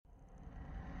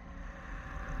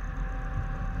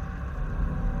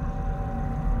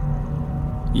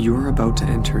You're about to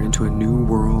enter into a new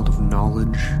world of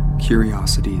knowledge,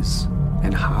 curiosities,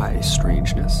 and high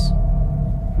strangeness.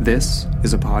 This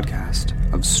is a podcast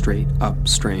of Straight Up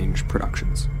Strange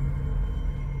Productions.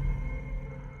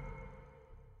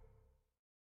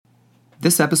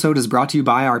 This episode is brought to you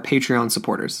by our Patreon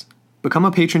supporters. Become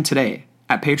a patron today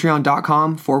at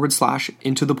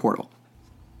patreon.com/intotheportal.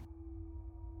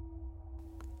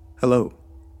 Hello,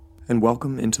 and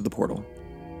welcome into the Portal,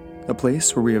 a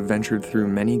place where we have ventured through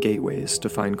many gateways to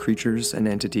find creatures and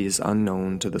entities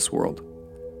unknown to this world.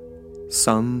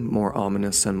 Some more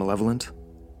ominous and malevolent,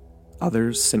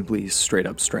 others simply straight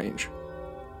up strange.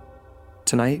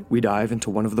 Tonight, we dive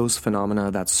into one of those phenomena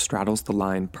that straddles the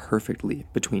line perfectly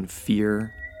between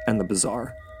fear and the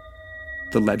bizarre,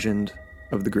 the legend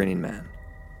of the Grinning Man.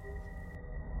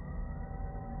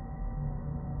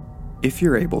 If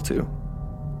you're able to,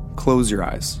 close your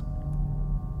eyes.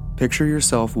 Picture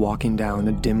yourself walking down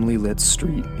a dimly lit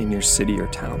street in your city or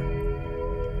town.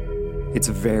 It's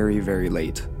very, very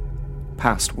late,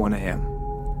 past 1 a.m.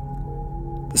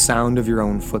 The sound of your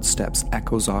own footsteps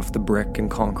echoes off the brick and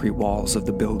concrete walls of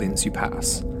the buildings you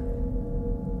pass.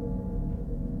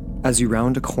 As you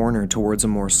round a corner towards a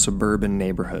more suburban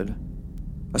neighborhood,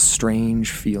 a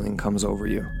strange feeling comes over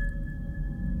you.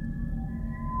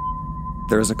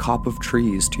 There is a copse of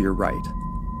trees to your right,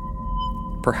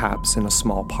 perhaps in a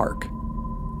small park,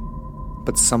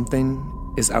 but something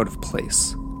is out of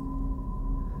place.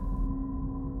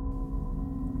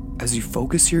 As you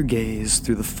focus your gaze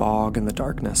through the fog and the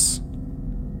darkness,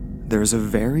 there is a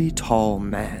very tall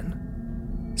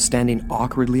man standing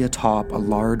awkwardly atop a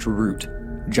large root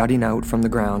jutting out from the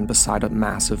ground beside a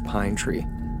massive pine tree.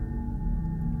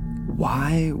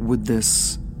 Why would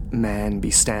this man be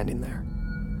standing there?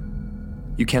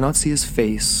 You cannot see his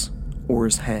face or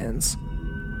his hands,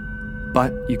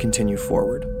 but you continue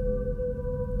forward.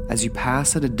 As you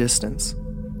pass at a distance,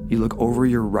 you look over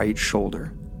your right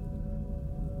shoulder.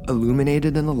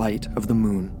 Illuminated in the light of the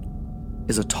moon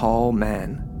is a tall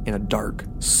man in a dark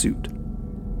suit,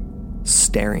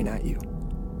 staring at you.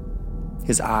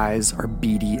 His eyes are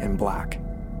beady and black,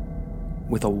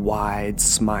 with a wide,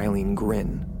 smiling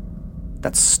grin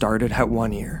that started at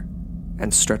one ear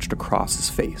and stretched across his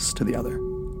face to the other.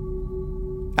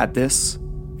 At this,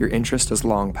 your interest has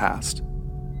long passed,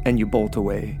 and you bolt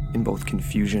away in both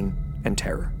confusion and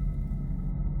terror.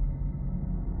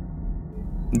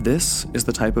 This is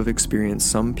the type of experience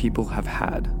some people have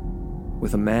had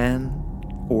with a man,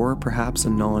 or perhaps a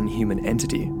non-human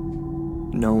entity,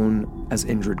 known as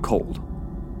Indrid Cold.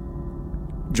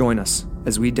 Join us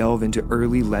as we delve into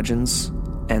early legends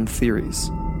and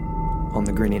theories on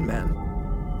the Grinning Man.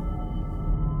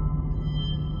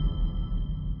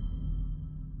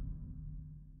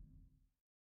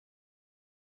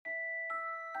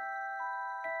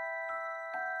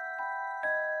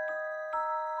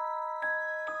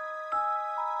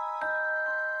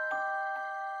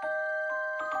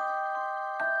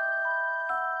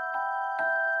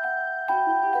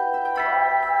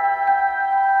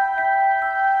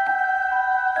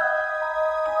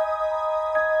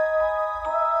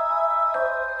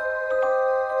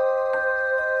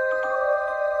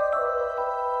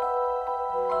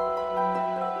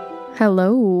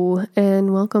 Hello,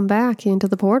 and welcome back into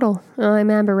the Portal. I'm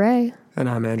Amber Ray. And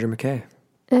I'm Andrew McKay.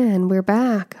 And we're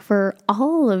back for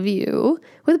all of you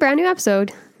with a brand new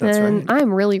episode. That's and right.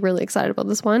 I'm really, really excited about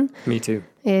this one. Me too.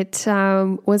 It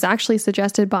was actually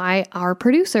suggested by our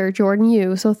producer, Jordan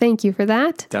Yu. So thank you for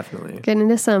that. Definitely. Getting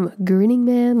into some Grinning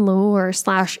Man lore /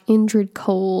 Indrid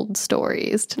Cold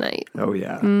stories tonight. Oh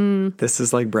yeah. This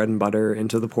is like bread and butter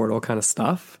into the Portal kind of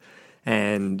stuff.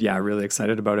 And yeah, really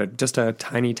excited about it. Just a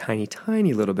tiny, tiny,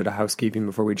 tiny little bit of housekeeping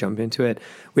before we jump into it.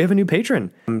 We have a new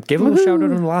patron. Gave a little shout out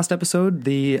on the last episode,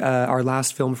 our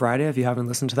last Film Friday. If you haven't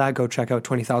listened to that, go check out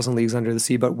 20,000 Leagues Under the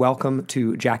Sea. But welcome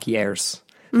to Jackie Ayers.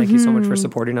 Thank you so much for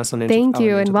supporting us on Thank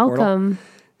you, and welcome.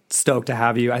 Stoked to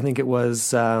have you. I think it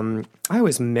was, I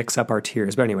always mix up our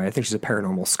tiers, but anyway, I think she's a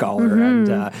paranormal scholar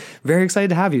and very excited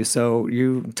to have you. So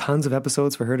tons of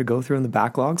episodes for her to go through in the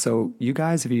backlog. So you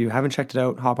guys, if you haven't checked it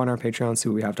out, hop on our Patreon, see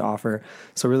what we have to offer.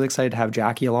 So really excited to have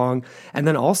Jackie along. And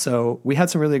then also we had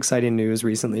some really exciting news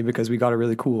recently because we got a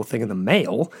really cool thing in the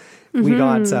mail. We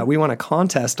won a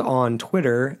contest on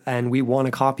Twitter and we won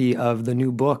a copy of the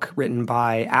new book written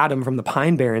by Adam from the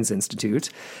Pine Barrens Institute.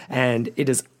 And it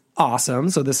is awesome.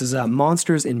 So this is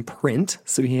Monsters in Print.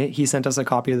 So he sent us a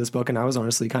copy of this book and I was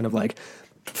honestly kind of like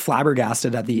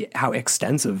flabbergasted at how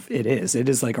extensive it is. It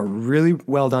is like a really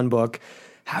well done book.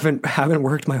 haven't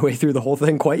worked my way through the whole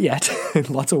thing quite yet.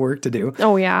 Lots of work to do.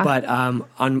 Oh, yeah. But I'm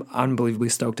unbelievably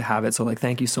stoked to have it. So like,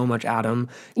 thank you so much, Adam.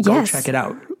 Go Yes. check it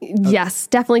out. Yes,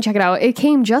 definitely check it out. It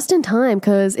came just in time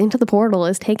because Into the Portal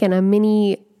is taking a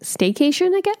mini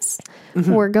staycation, I guess.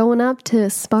 We're going up to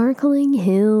Sparkling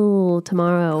Hill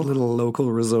tomorrow. Little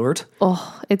local resort.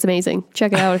 Oh, it's amazing.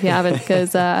 Check it out if you haven't,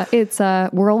 because it's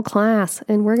world class,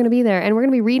 and we're going to be there. And we're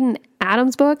going to be reading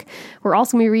Adam's book. We're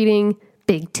also going to be reading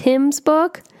Big Tim's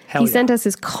book. Hell He yeah. sent us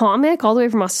his comic all the way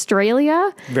from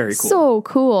Australia. Very cool. So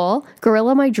cool.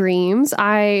 Gorilla My Dreams.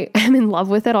 I am in love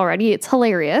with it already. It's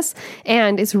hilarious,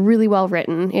 and it's really well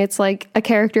written. It's like a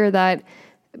character that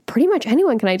pretty much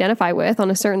anyone can identify with on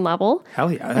a certain level.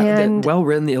 Hell yeah. And well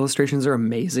written. The illustrations are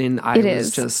amazing. I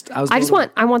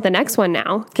want the next one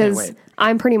now, because wait.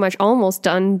 I'm pretty much almost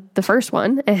done the first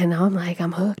one, and I'm like,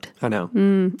 I'm hooked. I know.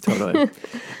 Totally.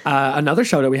 Another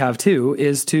shout out we have too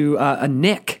is to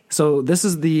Nick. So this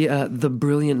is the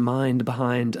brilliant mind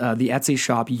behind the Etsy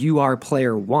shop You Are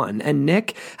Player One, and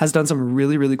Nick has done some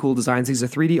really, really cool designs. He's a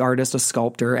 3D artist, a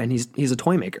sculptor, and he's a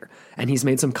toy maker, and he's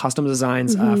made some custom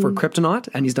designs for Kryptonaut,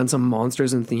 and he's done some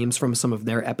monsters and themes from some of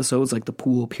their episodes, like the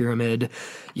Pool Pyramid.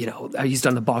 He's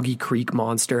done the Boggy Creek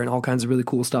monster and all kinds of really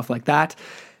cool stuff like that.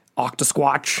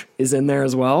 Octosquatch is in there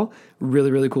as well. Really,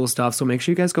 really cool stuff. So make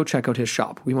sure you guys go check out his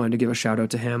shop. We wanted to give a shout out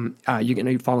to him. You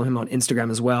can follow him on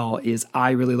Instagram as well. Is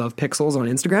I Really Love Pixels on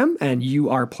Instagram, and You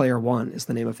Are Player One is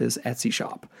the name of his Etsy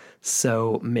shop.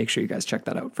 So make sure you guys check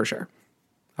that out for sure.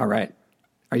 All right.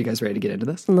 Are you guys ready to get into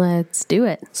this? Let's do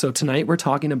it. So tonight we're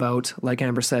talking about, like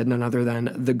Amber said, none other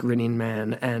than The Grinning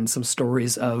Man and some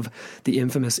stories of the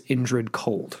infamous Indrid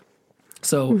Cold.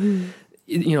 So,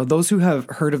 those who have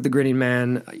heard of the Grinning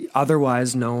Man,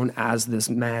 otherwise known as this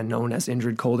man known as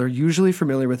Indrid Cold, are usually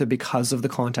familiar with it because of the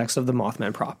context of the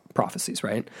Mothman prophecies,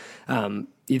 right?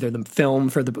 Either the film,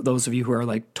 for those of you who are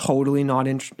like totally not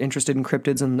interested in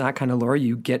cryptids and that kind of lore,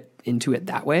 you get into it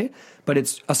that way. But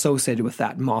it's associated with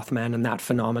that Mothman and that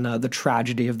phenomena, the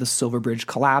tragedy of the Silver Bridge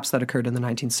collapse that occurred in the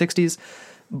 1960s.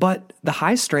 But the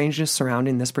high strangeness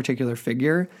surrounding this particular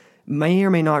figure may or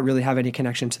may not really have any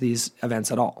connection to these events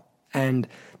at all. And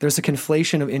there's a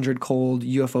conflation of Indrid Cold,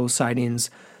 UFO sightings,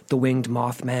 the winged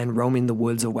Mothman roaming the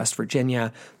woods of West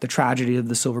Virginia, the tragedy of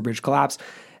the Silver Bridge collapse.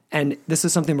 And this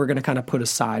is something we're going to kind of put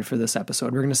aside for this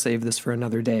episode. We're going to save this for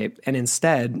another day. And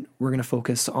instead, we're going to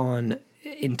focus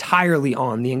entirely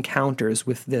on the encounters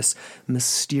with this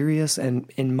mysterious and,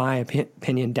 in my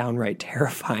opinion, downright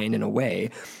terrifying in a way,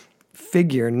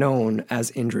 figure known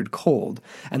as Indrid Cold,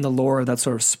 and the lore that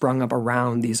sort of sprung up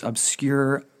around these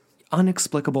obscure,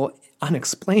 unexplainable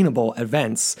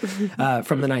events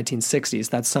from the 1960s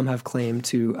that some have claimed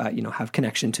to have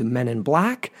connection to Men in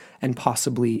Black and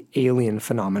possibly alien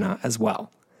phenomena as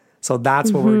well. So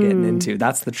that's what we're getting into.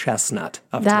 That's the chestnut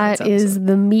of tonight's episode. That is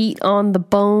the meat on the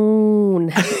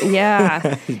bone.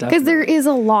 Yeah. Because there is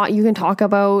a lot you can talk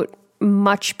about,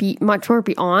 much more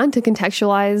beyond, to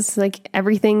contextualize like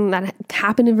everything that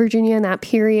happened in Virginia in that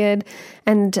period.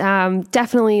 And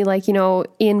definitely in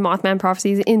Mothman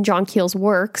prophecies, in John Keel's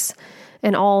works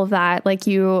and all of that,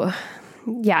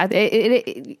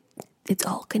 it's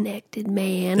all connected,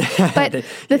 man. But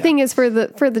the thing is, for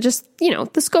the just,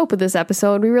 the scope of this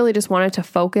episode, we really just wanted to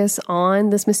focus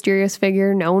on this mysterious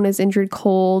figure known as Indrid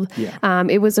Cold. Yeah.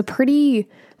 It was a pretty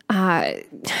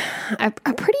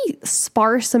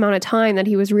sparse amount of time that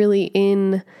he was really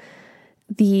in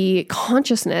the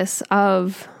consciousness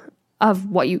of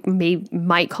what you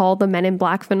might call the Men in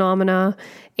Black phenomena,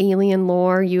 alien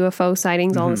lore, UFO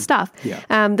sightings, all this stuff.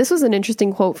 Yeah. This was an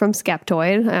interesting quote from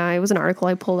Skeptoid. It was an article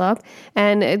I pulled up,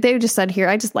 and they just said here,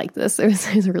 I just like this. It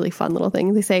was a really fun little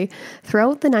thing. They say,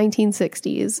 throughout the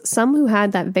 1960s, some who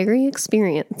had that very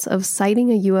experience of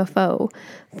sighting a UFO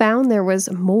found there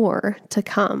was more to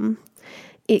come.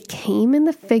 It came in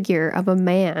the figure of a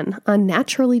man,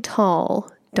 unnaturally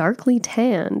tall, darkly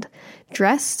tanned,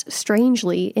 dressed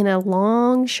strangely in a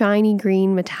long, shiny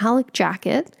green metallic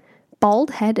jacket,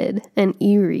 bald-headed and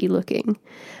eerie looking.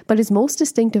 But his most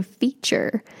distinctive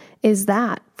feature is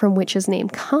that from which his name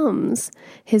comes,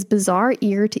 his bizarre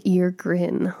ear-to-ear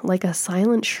grin, like a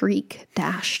silent shriek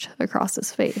dashed across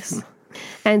his face.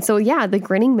 And so, the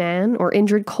Grinning Man, or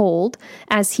Indrid Cold,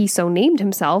 as he so named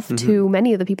himself to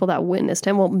many of the people that witnessed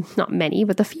him, well, not many,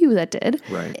 but the few that did.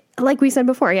 Right. Like we said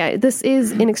before, this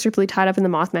is inextricably tied up in the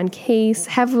Mothman case,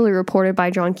 heavily reported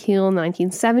by John Keel in the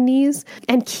 1970s.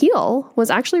 And Keel was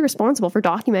actually responsible for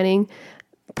documenting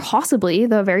possibly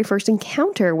the very first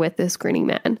encounter with this Grinning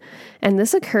Man. And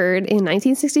this occurred in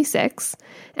 1966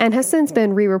 and has since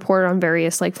been re-reported on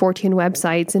various 4chan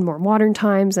websites in more modern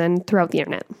times and throughout the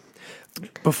internet.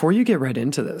 Before you get right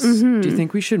into this, do you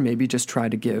think we should maybe just try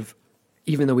to give,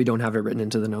 even though we don't have it written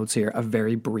into the notes here, a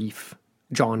very brief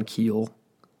John Keel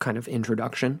kind of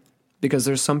introduction? Because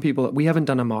there's some people, we haven't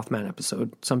done a Mothman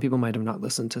episode. Some people might have not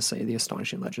listened to, say, the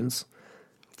Astonishing Legends.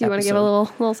 Do you want to give a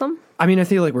little something? I mean, I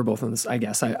feel like we're both on this, I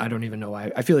guess. I don't even know.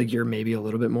 I feel like you're maybe a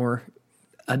little bit more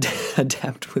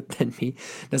adept with than me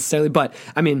necessarily. But,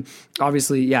 I mean,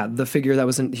 obviously, yeah, the figure that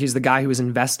was, he's the guy who was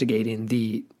investigating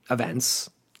the events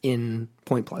in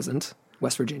Point Pleasant,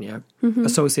 West Virginia,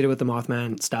 associated with the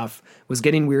Mothman stuff, was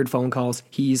getting weird phone calls.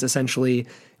 He's essentially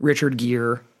Richard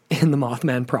Gere in the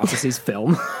Mothman Prophecies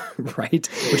film, right?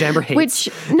 Which Amber hates.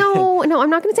 No, I'm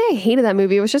not going to say I hated that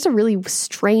movie. It was just a really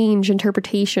strange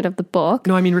interpretation of the book.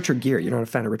 No, I mean Richard Gere. You're not a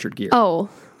fan of Richard Gere. Oh.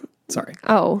 Sorry.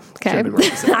 Oh, okay.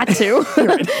 That too.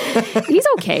 He's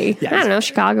okay. Yeah, I don't know.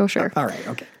 Chicago, sure. All right,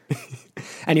 okay.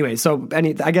 Anyway, so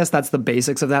I guess that's the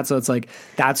basics of that. So it's like,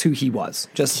 that's who he was.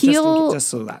 Just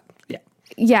so that, yeah.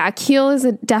 Yeah, Keel is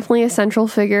definitely a central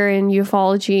figure in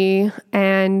ufology,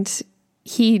 and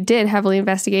he did heavily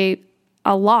investigate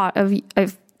a lot of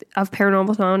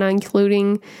paranormal phenomena,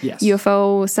 including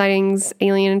UFO sightings,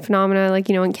 alien phenomena, like,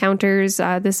 encounters,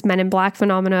 this Men in Black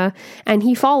phenomena. And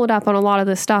he followed up on a lot of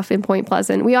this stuff in Point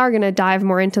Pleasant. We are going to dive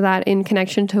more into that in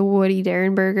connection to Woody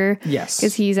Derenberger. Yes.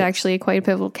 Because he's actually quite a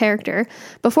pivotal character.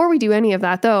 Before we do any of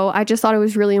that, though, I just thought it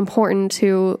was really important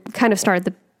to kind of start at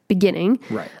the beginning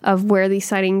of where these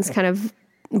sightings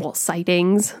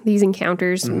these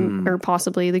encounters or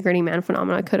possibly the Grinning Man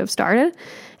phenomena could have started.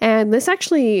 And this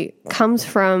actually comes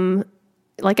from,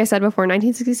 like I said before,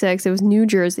 1966. It was New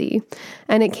Jersey.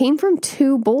 And it came from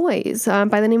two boys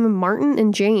by the name of Martin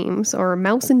and James, or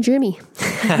Mouse and Jimmy,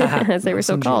 as they were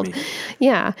so called. Jimmy.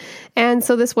 Yeah. And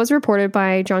so this was reported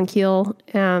by John Keel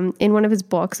in one of his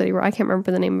books that he wrote. I can't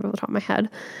remember the name off the top of my head.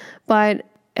 But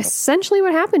essentially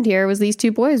what happened here was these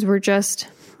two boys were just...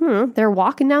 they're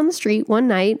walking down the street one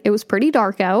night. It was pretty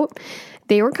dark out.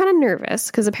 They were kind of nervous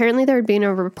because apparently there had been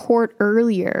a report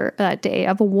earlier that day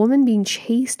of a woman being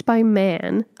chased by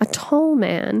a tall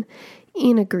man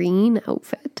in a green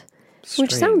outfit.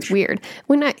 Strange. Which sounds weird.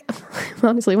 When I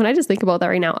just think about that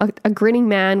right now, a grinning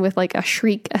man with like a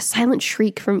silent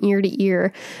shriek from ear to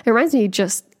ear, it reminds me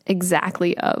just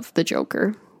exactly of the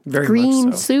Joker. Very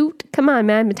green so. Suit. Come on,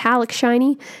 man. Metallic,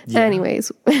 shiny. Yeah.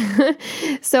 Anyways.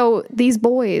 So these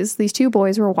two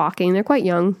boys were walking. They're quite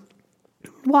young,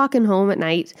 walking home at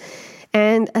night.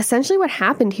 And essentially what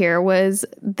happened here was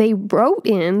they wrote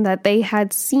in that they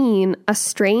had seen a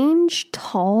strange,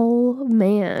 tall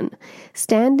man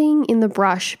standing in the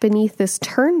brush beneath this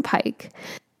turnpike.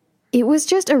 It was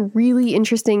just a really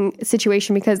interesting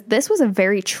situation because this was a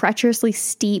very treacherously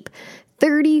steep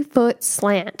 30-foot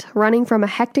slant running from a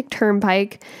hectic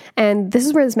turnpike. And this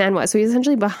is where this man was. So he's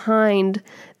essentially behind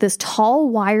this tall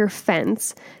wire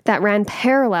fence that ran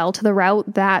parallel to the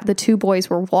route that the two boys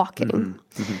were walking.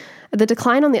 The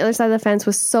decline on the other side of the fence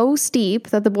was so steep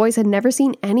that the boys had never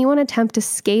seen anyone attempt to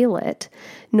scale it,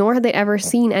 nor had they ever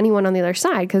seen anyone on the other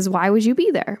side, because why would you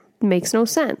be there? It makes no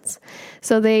sense.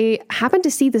 So they happened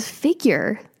to see this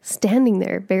figure standing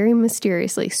there very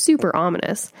mysteriously, super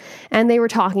ominous. And they were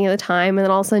talking at the time, and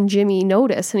then all of a sudden Jimmy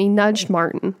noticed, and he nudged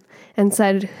Martin and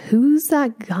said, "Who's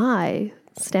that guy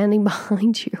standing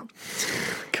behind you?"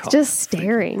 God, just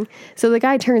staring. So the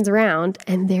guy turns around,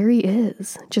 and there he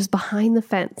is, just behind the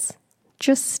fence,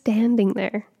 just standing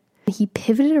there. He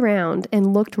pivoted around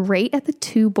and looked right at the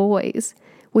two boys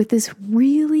with this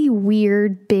really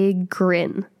weird big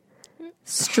grin.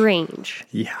 Strange.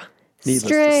 Yeah.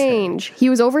 Strange. He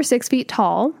was over 6 feet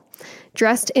tall,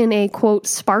 dressed in a, quote,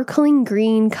 sparkling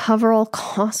green coverall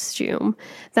costume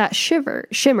that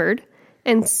shimmered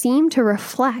and seemed to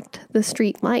reflect the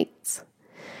street lights.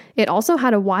 It also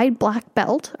had a wide black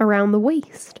belt around the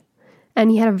waist.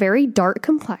 And he had a very dark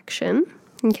complexion.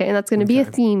 Okay, that's going to be a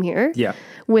theme here. Yeah.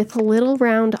 With little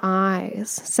round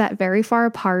eyes set very far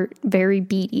apart, very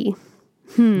beady.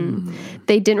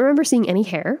 They didn't remember seeing any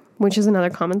hair, which is another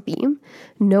common theme.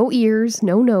 No ears,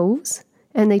 no nose.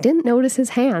 And they didn't notice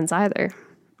his hands either.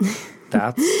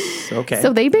 That's okay.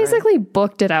 So they basically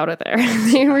booked it out of there.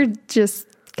 They were just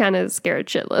kind of scared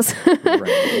shitless.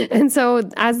 Right. And so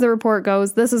as the report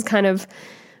goes, this is kind of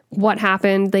what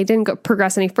happened. They didn't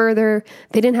progress any further.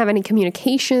 They didn't have any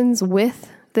communications with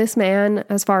this man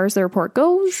as far as the report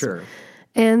goes. Sure.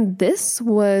 And this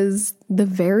was the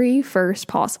very first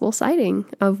possible sighting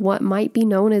of what might be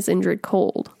known as Indrid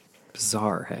Cold.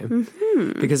 Bizarre, hey?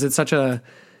 Because it's such a,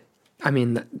 I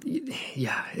mean,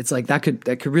 yeah, it's like that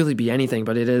could really be anything,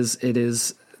 but it is,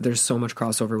 there's so much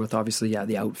crossover with obviously,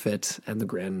 the outfit and the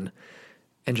grin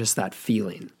and just that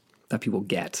feeling that people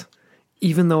get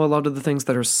even though a lot of the things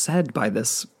that are said by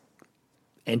this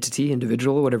entity,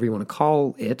 individual, whatever you want to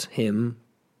call it, him,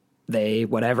 they,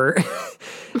 whatever,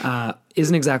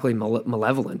 isn't exactly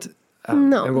malevolent.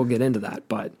 No. And we'll get into that,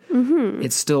 but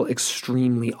it's still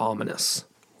extremely ominous.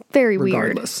 Very weird.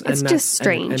 Regardless. It's just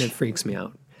strange. And it freaks me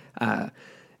out.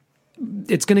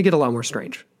 It's going to get a lot more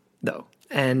strange, though.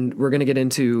 And we're going to get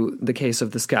into the case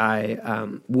of this guy,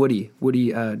 Woody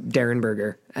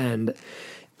Derenberger, and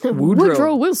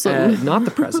Woodrow Wilson. Not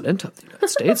the president of the United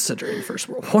States during the First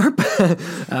World War.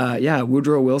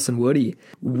 Woodrow Wilson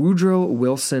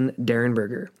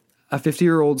Derenberger. A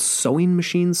 50-year-old sewing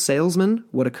machine salesman.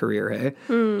 What a career, hey?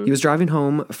 He was driving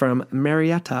home from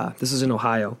Marietta, this is in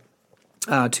Ohio,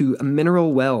 to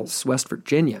Mineral Wells, West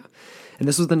Virginia. And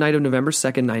this was the night of November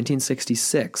 2nd,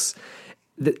 1966.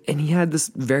 And he had this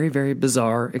very, very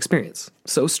bizarre experience.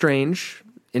 So strange,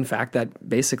 in fact, that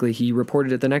basically he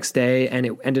reported it the next day and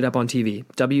it ended up on TV.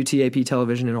 WTAP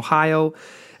television in Ohio.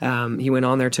 He went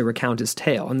on there to recount his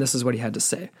tale. And this is what he had to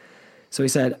say. So he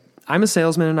said, I'm a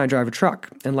salesman and I drive a truck.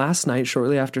 And last night,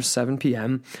 shortly after 7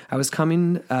 p.m., I was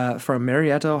coming from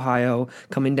Marietta, Ohio,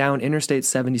 coming down Interstate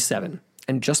 77.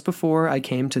 And just before I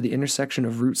came to the intersection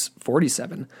of Route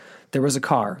 47, there was a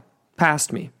car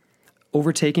past me,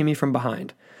 overtaking me from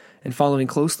behind. And following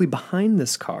closely behind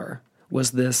this car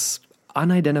was this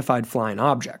unidentified flying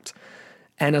object.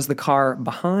 And as the car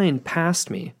behind passed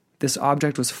me, this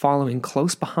object was following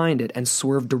close behind it and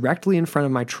swerved directly in front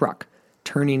of my truck,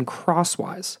 turning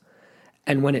crosswise.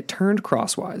 And when it turned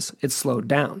crosswise, it slowed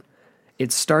down.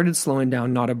 It started slowing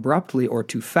down not abruptly or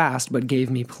too fast, but gave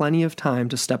me plenty of time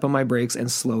to step on my brakes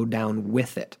and slow down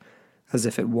with it. As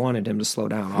if it wanted him to slow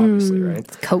down, obviously, right?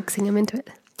 It's coaxing him into it.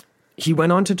 He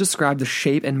went on to describe the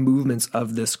shape and movements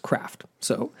of this craft.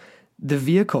 So the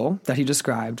vehicle that he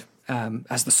described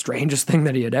as the strangest thing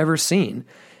that he had ever seen,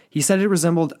 he said it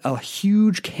resembled a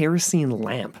huge kerosene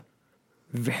lamp.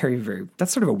 Very, very,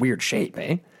 that's sort of a weird shape,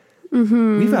 eh?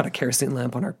 Mm-hmm. We've got a kerosene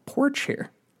lamp on our porch here.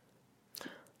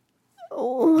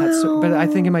 But I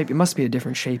think it must be a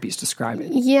different shape he's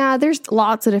describing. Yeah, there's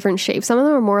lots of different shapes. Some of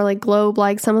them are more like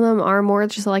globe-like. Some of them are more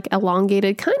just like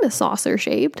elongated, kind of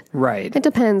saucer-shaped. Right. It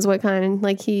depends what kind.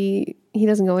 Like he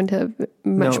doesn't go into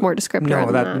much more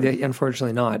descriptor than that.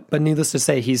 Unfortunately not. But needless to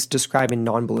say, he's describing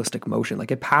non-ballistic motion.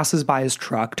 Like it passes by his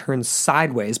truck, turns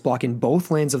sideways, blocking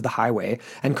both lanes of the highway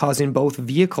and causing both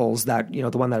vehicles that,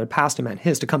 the one that had passed him and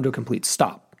his to come to a complete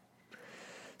stop.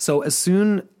 So as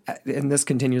soon, and this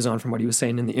continues on from what he was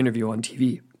saying in the interview on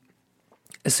TV,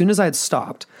 as soon as I had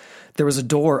stopped, there was a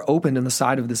door opened in the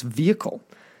side of this vehicle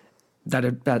that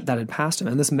had passed him.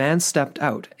 And this man stepped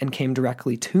out and came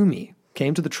directly to me,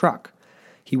 came to the truck.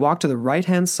 He walked to the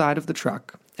right-hand side of the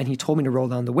truck and he told me to roll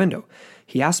down the window.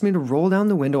 He asked me to roll down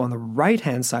the window on the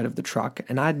right-hand side of the truck,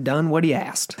 and I'd done what he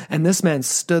asked. And this man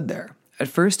stood there. At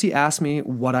first, he asked me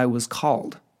what I was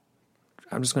called.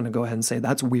 I'm just going to go ahead and say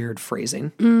that's weird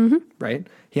phrasing, right?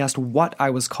 He asked what I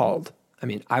was called. I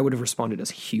mean, I would have responded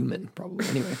as human, probably,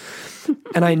 anyway.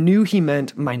 And I knew he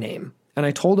meant my name, and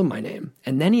I told him my name.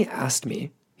 And then he asked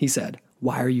me, he said,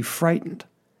 why are you frightened?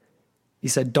 He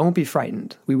said, don't be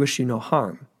frightened. We wish you no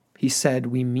harm. He said,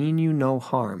 we mean you no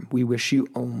harm. We wish you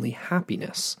only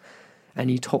happiness.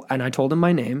 And I told him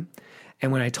my name.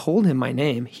 And when I told him my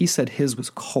name, he said his was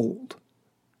Cold.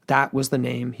 That was the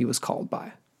name he was called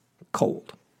by.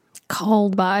 Cold.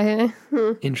 Called by.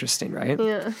 Interesting, right?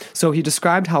 Yeah. So he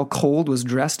described how Cold was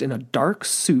dressed in a dark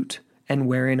suit and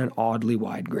wearing an oddly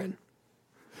wide grin.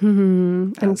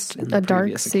 A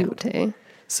dark suit, eh?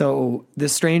 So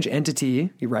this strange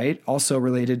entity, right, also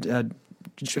related... Let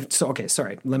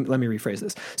me rephrase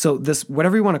this. So this,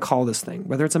 whatever you want to call this thing,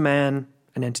 whether it's a man,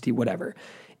 an entity, whatever,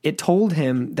 it told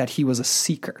him that he was a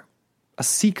seeker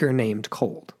named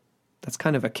Cold. That's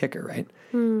kind of a kicker, right?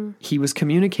 He was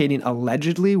communicating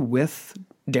allegedly with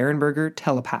Derenberger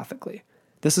telepathically.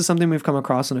 This is something we've come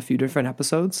across in a few different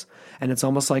episodes, and it's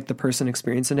almost like the person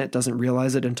experiencing it doesn't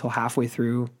realize it until halfway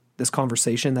through this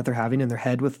conversation that they're having in their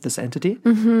head with this entity.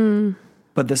 Mm-hmm.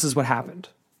 But this is what happened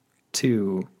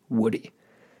to Woody.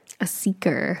 A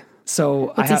seeker.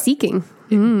 So what's he seeking?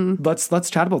 Let's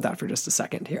chat about that for just a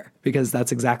second here, because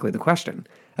that's exactly the question.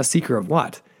 A seeker of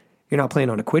what? You're not playing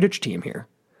on a Quidditch team here.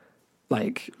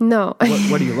 Like, no.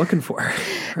 what are you looking for? Right?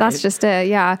 That's just it.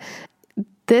 Yeah.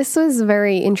 This was a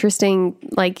very interesting,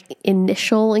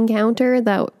 initial encounter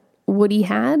that Woody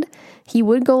had. He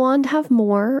would go on to have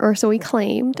more, or so he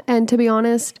claimed. And to be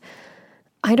honest,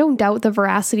 I don't doubt the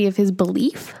veracity of his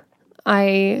belief.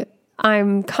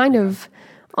 I'm kind of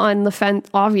on the fence,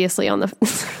 obviously on the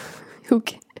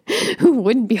who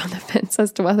wouldn't be on the fence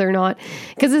as to whether or not,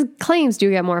 because his claims do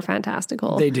get more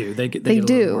fantastical. They do. They get a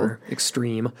little more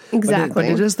extreme. Exactly. But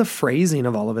it is the phrasing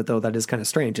of all of it, though, that is kind of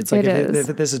strange. It's like if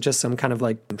this is just some kind of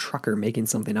like trucker making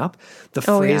something up, the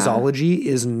phraseology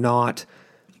is not,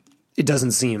 it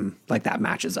doesn't seem like that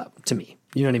matches up to me.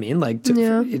 You know what I mean? Like,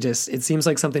 it seems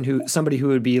like somebody who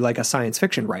would be like a science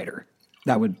fiction writer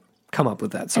that would come up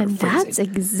with that sort of phrasing. That's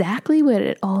exactly what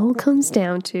it all comes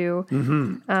down to.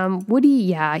 Mm-hmm.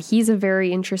 Woody, he's a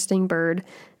very interesting bird,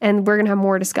 and we're going to have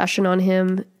more discussion on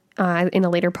him in a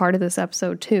later part of this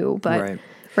episode too. But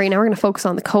right now we're going to focus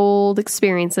on the cold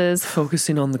experiences.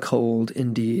 Focusing on the cold,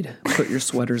 indeed. Put your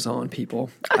sweaters on, people.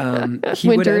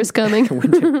 Winter is coming.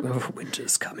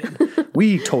 Winter's coming.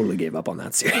 We totally gave up on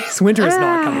that series. Winter is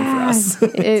not coming for us.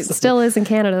 It still is in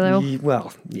Canada, though.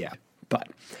 Well, yeah, but...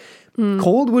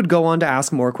 Cold would go on to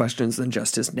ask more questions than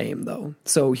just his name, though.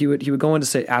 So he would go on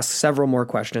to ask several more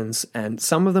questions, and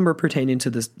some of them are pertaining to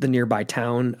the nearby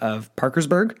town of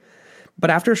Parkersburg.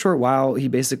 But after a short while,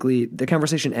 the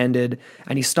conversation ended,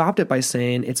 and he stopped it by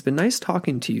saying, "It's been nice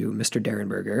talking to you, Mr.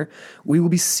 Derenberger. We will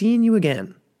be seeing you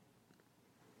again."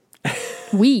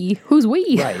 We? Who's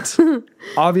we? Right.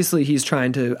 Obviously, he's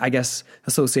trying to, I guess,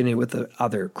 associate it with the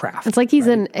other craft. It's like he's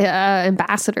an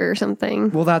ambassador or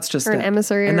something. Well, that's just an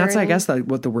emissary. And that's, I guess, like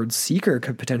what the word seeker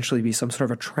could potentially be some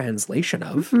sort of a translation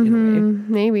of, in a way.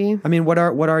 Maybe. I mean, what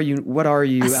are you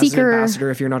as an ambassador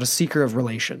if you're not a seeker of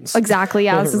relations? Exactly.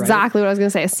 Yeah, that's exactly what I was going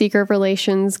to say. A seeker of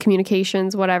relations,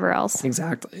 communications, whatever else.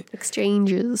 Exactly.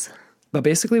 Exchanges. But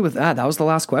basically with that was the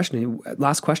last question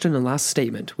and last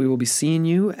statement. We will be seeing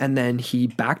you. And then he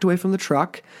backed away from the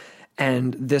truck,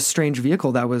 and this strange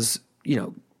vehicle that was,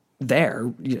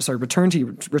 there, returned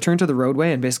to the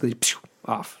roadway and basically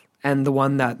off. And the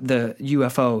one that the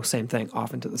UFO, same thing,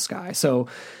 off into the sky. So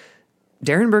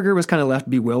Derenberger was kind of left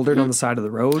bewildered on the side of the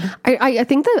road. I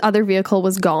think the other vehicle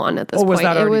was gone at this point. Oh, was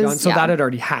that already gone? So that had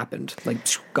already happened, like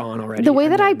gone already. The way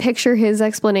that I picture his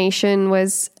explanation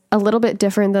was a little bit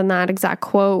different than that exact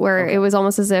quote, where it was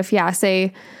almost as if,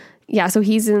 so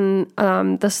he's in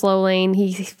the slow lane.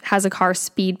 He has a car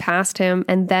speed past him.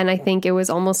 And then I think it was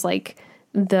almost like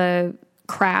the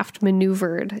craft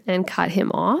maneuvered and cut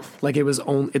him off. Like its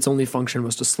only function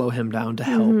was to slow him down to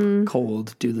help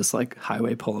Cold do this like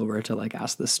highway pullover to like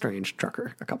ask this strange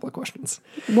trucker a couple of questions.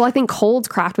 Well, I think Cold's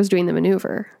craft was doing the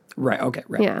maneuver. Right. Okay.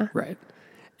 Right. Yeah. Right.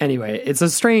 Anyway, it's a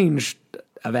strange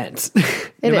event.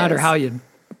 No matter how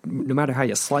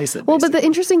you slice it. Well, but the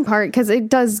interesting part, because it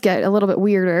does get a little bit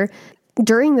weirder,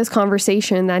 during this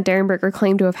conversation that Derenberger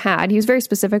claimed to have had, he was very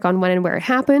specific on when and where it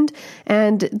happened,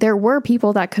 and there were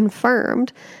people that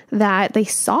confirmed that they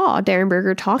saw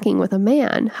Derenberger talking with a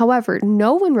man. However,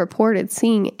 no one reported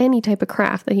seeing any type of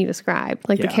craft that he described,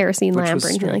 like the kerosene lamp or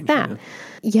anything like that.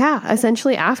 Yeah,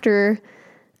 essentially after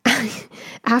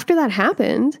that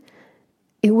happened,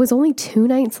 it was only 2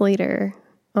 nights later,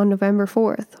 on November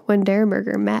 4th, when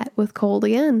Derenberger met with Cold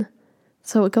again.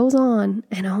 So it goes on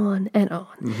and on and on.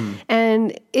 Mm-hmm.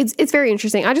 And it's very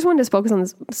interesting. I just wanted to focus on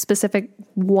this specific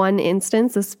one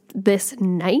instance, this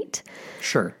night.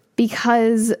 Sure.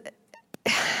 Because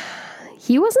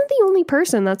he wasn't the only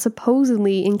person that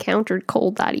supposedly encountered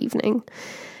Cold that evening.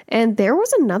 And there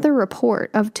was another report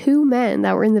of 2 men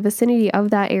that were in the vicinity of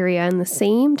that area in the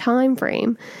same time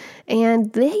frame.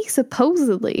 And they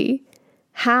supposedly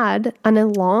had an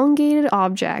elongated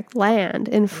object land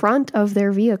in front of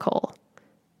their vehicle.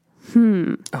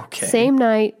 Okay. Same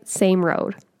night, same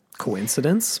road.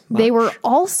 Coincidence? They were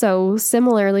also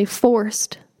similarly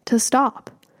forced to stop.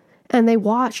 And they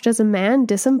watched as a man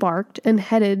disembarked and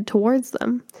headed towards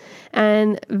them.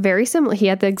 And very similar, he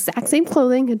had the exact same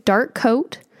clothing, a dark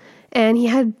coat, and he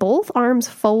had both arms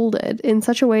folded in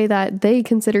such a way that they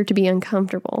considered to be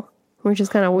uncomfortable, which is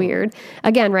kind of weird.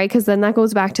 Again, right? Because then that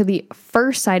goes back to the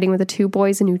first sighting with the 2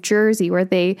 boys in New Jersey, where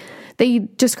they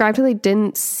described how they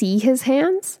didn't see his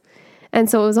hands. And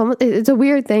so it's a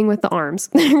weird thing with the arms.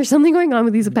 There's something going on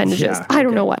with these appendages. Yeah, okay. I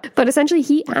don't know what. But essentially,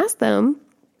 he asked them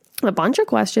a bunch of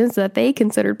questions that they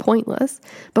considered pointless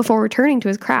before returning to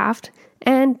his craft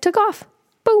and took off.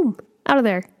 Boom. Out of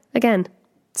there. Again.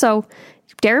 So,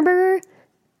 Derenberger,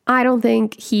 I don't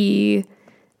think he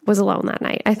was alone that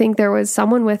night. I think there was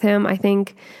someone with him. I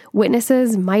think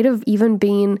witnesses might have even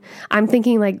been, I'm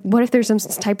thinking like, what if there's some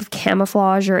type of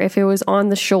camouflage, or if it was on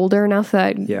the shoulder enough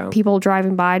that people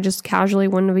driving by just casually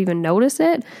wouldn't have even noticed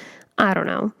it? I don't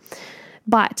know.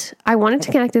 But I wanted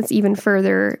to connect this even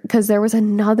further because there was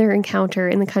another encounter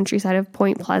in the countryside of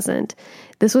Point Pleasant.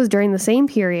 This was during the same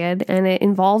period, and it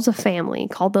involves a family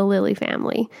called the Lilly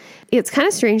family. It's kind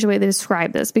of strange the way they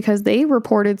describe this because they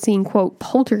reported seeing, quote,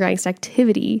 poltergeist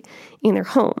activity in their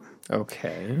home.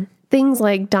 Okay. Things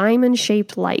like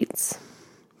diamond-shaped lights.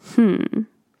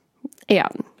 Yeah.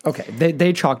 Okay.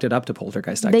 They chalked it up to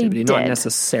poltergeist activity, not did.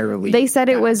 necessarily. They said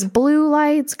it was blue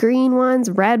lights, green ones,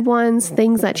 red ones,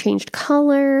 things that changed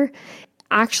color.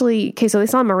 Actually, okay, so they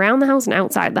saw them around the house and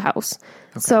outside the house.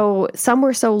 Okay. So some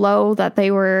were so low that they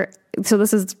were, so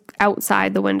this is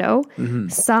outside the window.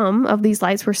 Some of these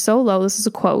lights were so low, this is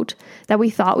a quote, that we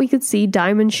thought we could see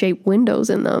diamond-shaped windows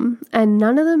in them. And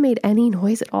none of them made any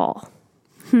noise at all.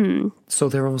 So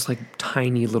they're almost like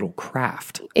tiny little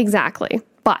craft. Exactly.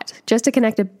 But just to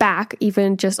connect it back,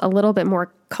 even just a little bit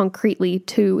more concretely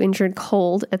to Indrid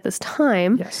Cold at this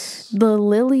time, Yes. the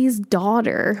Lily's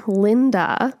daughter,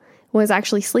 Linda, was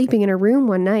actually sleeping in her room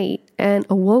one night and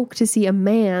awoke to see a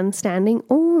man standing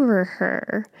over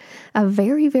her. A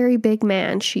very, very big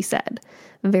man, she said.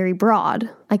 Very broad.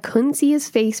 I couldn't see his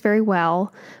face very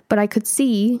well, but I could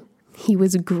see he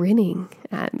was grinning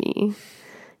at me.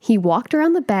 He walked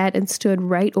around the bed and stood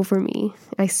right over me.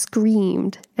 I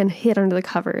screamed and hid under the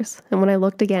covers. And when I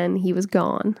looked again, he was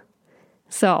gone.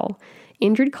 So,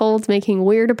 Indrid Cold's making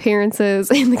weird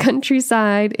appearances in the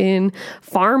countryside, in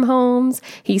farm homes.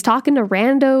 He's talking to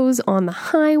randos on the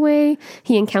highway.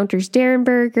 He encounters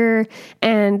Derenberger.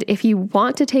 And if you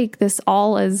want to take this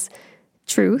all as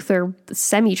truth or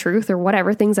semi-truth or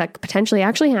whatever, things that potentially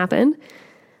actually happened,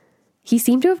 he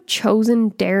seemed to have chosen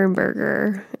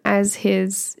Derenberger as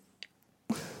his,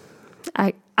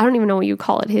 I don't even know what you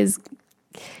call it, his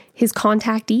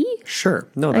contactee? Sure.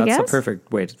 No, that's a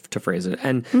perfect way to phrase it.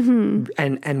 And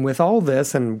and with all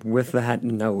this and with that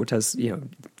note, as you know,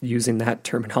 using that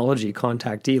terminology,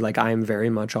 contactee, like I'm very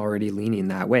much already leaning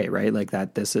that way, right? Like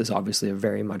that this is obviously a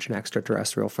very much an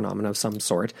extraterrestrial phenomenon of some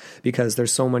sort because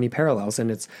there's so many parallels.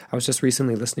 And I was just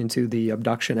recently listening to the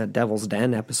Abduction at Devil's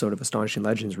Den episode of Astonishing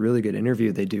Legends, really good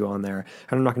interview they do on there.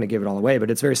 And I'm not going to give it all away, but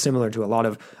it's very similar to a lot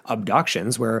of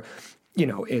abductions where, you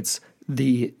know, it's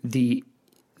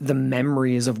the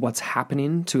memories of what's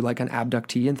happening to like an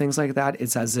abductee and things like that.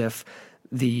 It's as if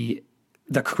the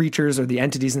creatures or the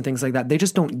entities and things like that, they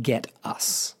just don't get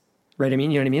us. Right? I mean,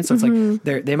 you know what I mean? So it's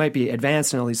like they might be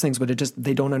advanced and all these things, but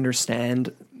they don't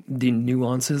understand the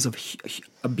nuances of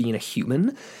being a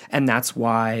human. And that's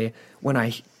why when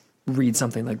I read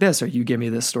something like this, or you give me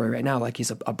this story right now, like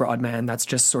he's a broad man that's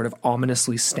just sort of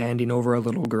ominously standing over a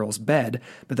little girl's bed.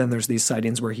 But then there's these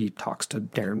sightings where he talks to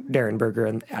Derenberger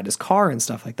and at his car and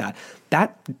stuff like that.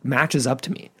 That matches up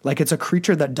to me. Like it's a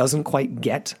creature that doesn't quite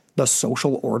get the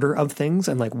social order of things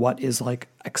and like what is like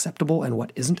acceptable and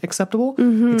what isn't acceptable.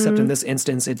 Except in this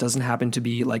instance, it doesn't happen to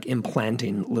be like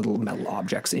implanting little metal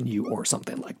objects in you or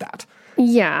something like that.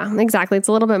 Yeah, exactly. It's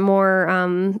a little bit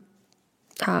more,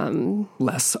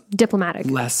 less diplomatic,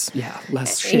 less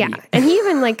shitty. Yeah. And he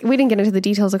even we didn't get into the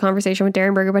details of the conversation with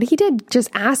Derenberger, but he did just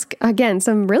ask again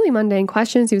some really mundane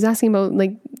questions. He was asking about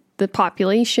like the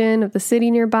population of the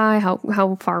city nearby,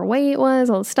 how far away it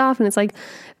was, all this stuff. And it's like,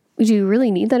 do you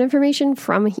really need that information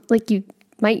from, like, you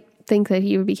might think that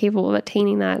he would be capable of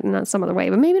attaining that in some other way,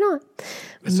 but maybe not.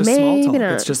 It's just small talk.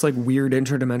 It's just like weird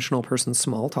interdimensional person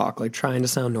small talk, like trying to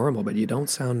sound normal, but you don't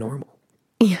sound normal.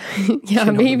 Yeah, You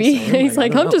know maybe. He's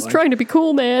like, I'm just trying to be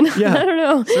cool, man. Yeah. I don't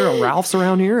know. Is there a Ralph's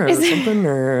around here or something?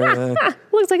 Or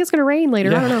looks like it's going to rain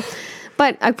later. Yeah. I don't know.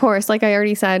 But of course, like I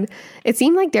already said, it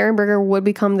seemed like Derenberger would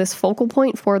become this focal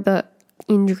point for the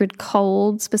Indrid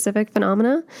Cold specific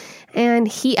phenomena. And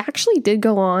he actually did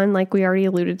go on, like we already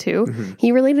alluded to.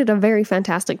 He related a very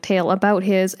fantastic tale about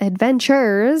his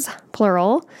adventures,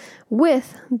 plural,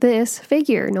 with this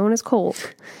figure known as Cold.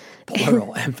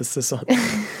 plural emphasis on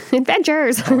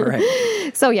Adventures. All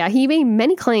right. So yeah, he made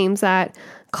many claims that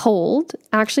Cold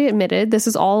actually admitted, this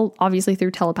is all obviously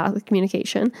through telepathic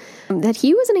communication, that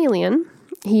he was an alien.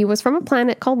 He was from a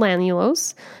planet called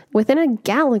Lanulos within a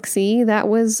galaxy that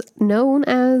was known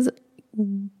as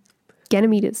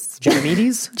Ganymedes.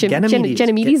 Ganymedes?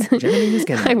 Ganymedes.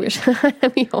 Ganymedes. I wish.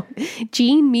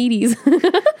 Gene Medes.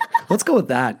 Let's go with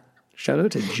that. Shout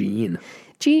out to Gene.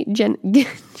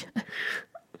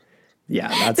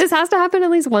 Yeah, this has to happen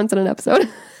at least once in an episode.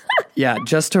 Yeah,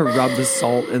 just to rub the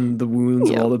salt in the wounds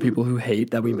of all the people who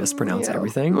hate that we mispronounce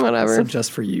everything. Whatever. So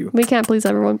just for you. We can't please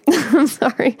everyone. I'm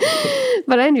sorry.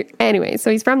 But anyway,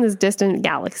 so he's from this distant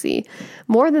galaxy.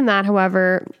 More than that,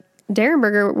 however,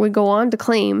 Derenberger would go on to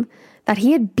claim that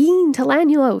he had been to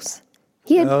Lanulos.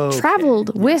 He had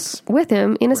traveled with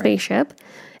him in a spaceship,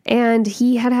 and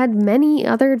he had had many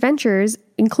other adventures,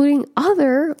 including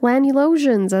other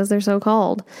Lanulosians, as they're so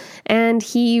called. And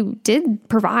he did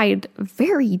provide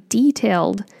very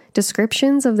detailed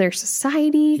descriptions of their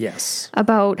society. Yes.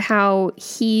 About how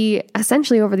he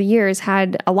essentially over the years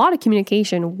had a lot of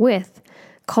communication with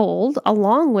Cold,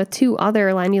 along with 2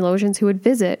 other Lanulosians who would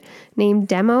visit, named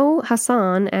Demo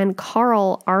Hassan and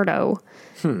Carl Ardo.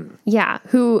 Yeah,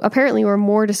 who apparently were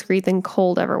more discreet than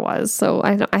Cold ever was. So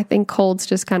I think Cold's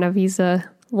just kind of, he's a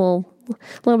little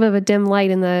bit of a dim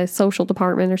light in the social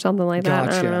department or something like that.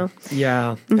 Gotcha. I don't know.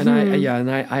 Yeah.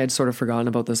 And I had sort of forgotten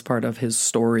about this part of his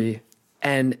story.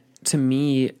 And to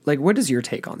me, like, what is your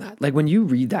take on that? Like, when you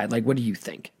read that, like, what do you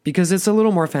think? Because it's a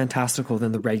little more fantastical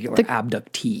than the regular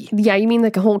abductee. Yeah, you mean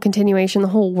like a whole continuation, the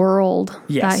whole world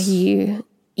that he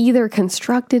either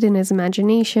constructed in his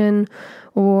imagination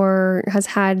or has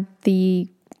had the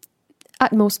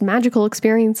utmost magical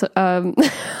experience of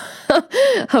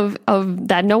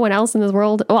that no one else in this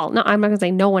world, well, no, I'm not going to say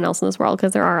no one else in this world,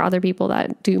 because there are other people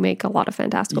that do make a lot of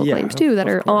fantastical claims too, that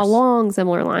are along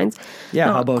similar lines.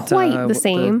 Yeah, how about quite the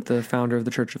same. The founder of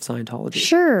the Church of Scientology?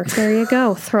 Sure, there you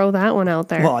go. Throw that one out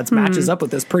there. Well, it matches up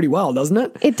with this pretty well, doesn't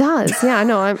it? It does. Yeah,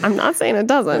 no, I'm not saying it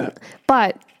doesn't,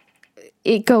 but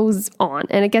it goes on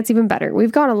and it gets even better.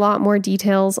 We've got a lot more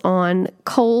details on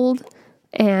Cold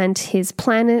and his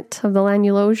planet of the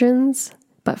Lanulosians,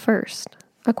 but first,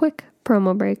 a quick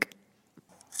promo break.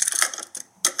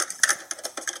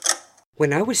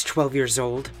 When I was 12 years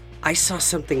old, I saw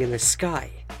something in the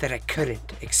sky that I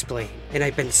couldn't explain, and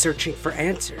I've been searching for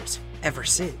answers ever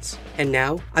since. And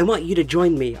now, I want you to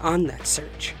join me on that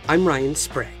search. I'm Ryan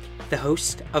Sprague, the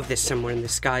host of the Somewhere in the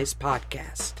Skies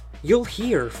podcast. You'll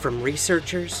hear from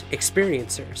researchers,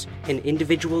 experiencers, and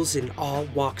individuals in all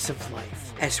walks of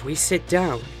life as we sit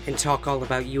down and talk all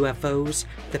about UFOs,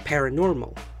 the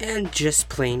paranormal, and just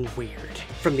plain weird.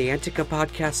 From the Antica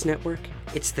Podcast Network,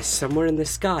 it's the Somewhere in the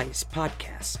Skies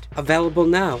podcast. Available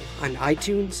now on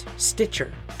iTunes,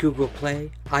 Stitcher, Google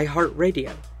Play,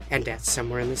 iHeartRadio, and at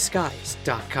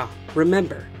somewhereintheskies.com.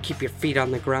 Remember, keep your feet on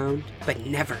the ground, but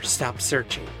never stop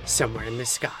searching somewhere in the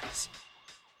skies.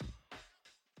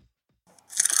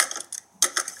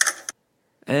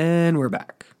 And we're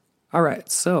back. All right,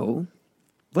 so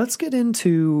let's get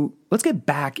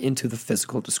back into the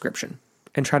physical description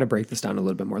and try to break this down a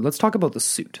little bit more. Let's talk about the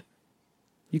suit.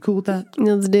 You cool with that?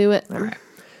 Let's do it. All right.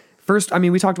 First, I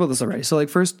mean, we talked about this already. So, like,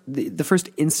 the first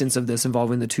instance of this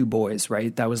involving the 2 boys,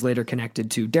 right? That was later connected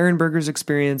to Derenberger's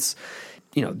experience.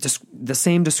 You know, just the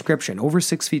same description. Over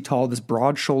 6 feet tall, this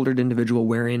broad-shouldered individual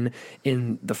wearing,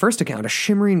 in the first account, a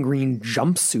shimmering green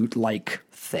jumpsuit-like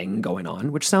thing going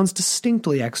on, which sounds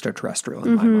distinctly extraterrestrial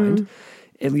in my mind,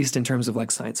 at least in terms of like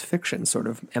science fiction sort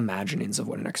of imaginings of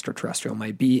what an extraterrestrial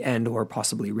might be, and or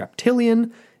possibly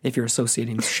reptilian, if you're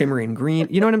associating shimmering green.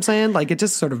 You know what I'm saying? Like, it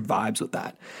just sort of vibes with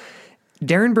that.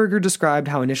 Derenberger described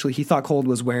how initially he thought Cold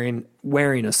was wearing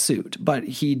a suit, but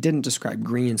he didn't describe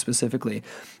green specifically.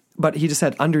 But he just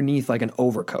said underneath, like an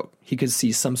overcoat, he could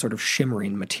see some sort of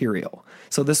shimmering material.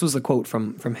 So this was a quote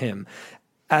from him.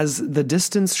 As the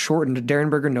distance shortened,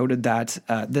 Derenberger noted that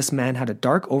this man had a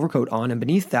dark overcoat on, and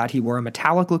beneath that he wore a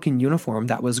metallic-looking uniform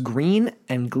that was green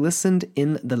and glistened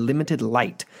in the limited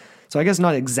light. So I guess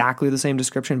not exactly the same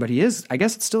description, but he is, I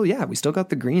guess it's still, yeah, we still got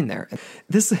the green there.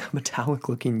 This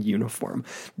metallic-looking uniform,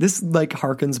 this like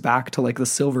harkens back to like the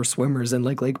Silver Swimmers and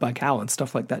like Lake Baikal and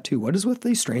stuff like that too. What is with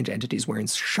these strange entities wearing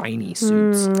shiny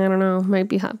suits? I don't know. Might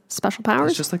be have special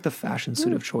powers. It's just like the fashion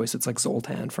suit of choice. It's like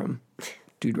Zoltan from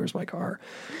Dude, Where's My Car?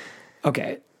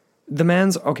 Okay. The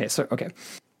man's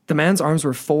arms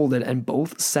were folded and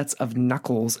both sets of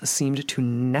knuckles seemed to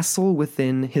nestle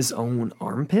within his own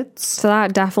armpits. So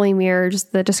that definitely mirrors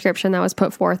the description that was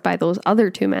put forth by those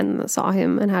other 2 men that saw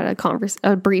him and had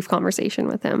a brief conversation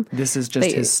with him. This is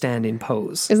just his standing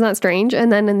pose. Isn't that strange?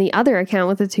 And then in the other account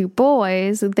with the 2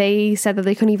 boys, they said that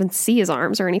they couldn't even see his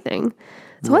arms or anything.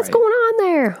 So what's going on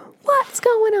there? What's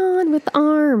going on with the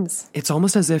arms? It's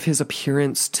almost as if his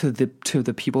appearance to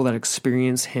the people that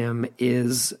experience him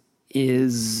is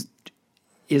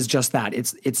just that.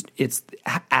 It's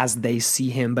as they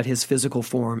see him, but his physical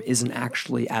form isn't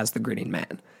actually as the grinning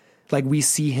man. Like, we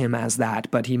see him as that,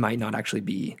 but he might not actually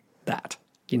be that.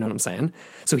 You know what I'm saying?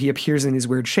 So he appears in these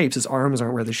weird shapes. His arms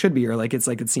aren't where they should be, or like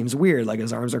it seems weird. Like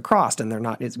his arms are crossed and they're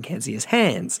not. You can't see his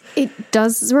hands. It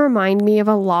does remind me of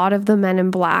a lot of the Men in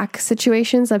Black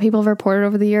situations that people have reported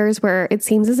over the years, where it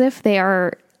seems as if they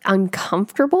are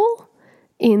uncomfortable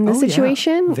in the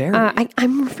situation. Yeah, very.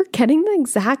 I'm forgetting the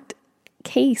exact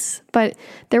case, but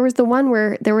there was the one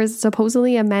where there was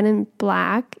supposedly a Man in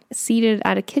Black seated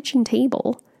at a kitchen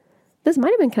table. This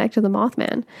might have been connected to the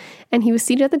Mothman. And he was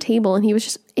seated at the table and he was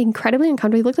just incredibly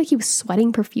uncomfortable. He looked like he was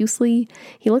sweating profusely.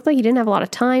 He looked like he didn't have a lot of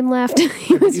time left.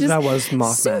 He was just that was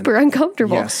Mothman. Super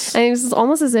uncomfortable. Yes. And it was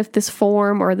almost as if this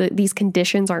form or these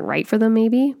conditions aren't right for them,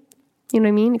 maybe. You know what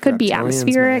I mean? It could be Reptilians,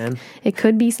 atmospheric. man. It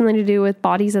could be something to do with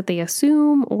bodies that they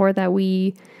assume or that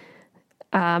we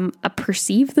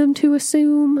perceive them to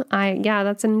assume. Yeah,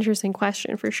 that's an interesting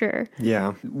question for sure.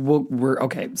 Yeah. Well,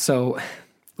 okay. So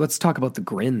let's talk about the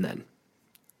grin then.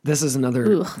 This is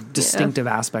another distinctive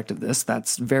aspect of this.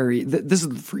 That's this is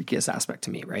the freakiest aspect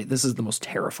to me, right? This is the most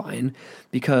terrifying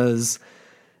because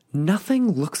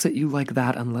nothing looks at you like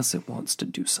that unless it wants to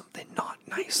do something not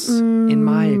nice, in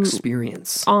my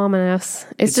experience. Ominous.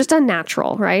 It's just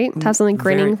unnatural, right? To have something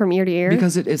grinning from ear to ear.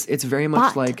 Because it's very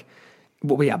much like,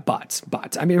 well, yeah, but.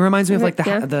 I mean, it reminds me of like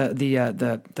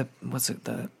the what's it,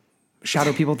 the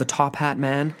shadow people, the top hat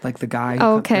man, like the guy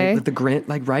with the grin,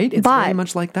 like, right? It's very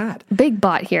much like that. Big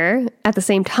but here. At the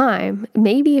same time,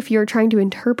 maybe if you're trying to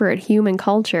interpret human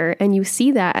culture and you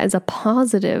see that as a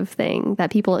positive thing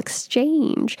that people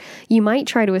exchange, you might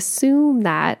try to assume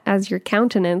that as your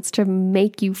countenance to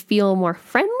make you feel more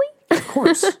friendly. Of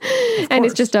course. And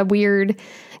it's just a weird,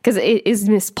 because it is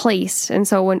misplaced. And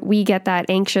so when we get that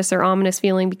anxious or ominous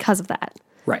feeling because of that.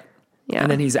 Right. Yeah. And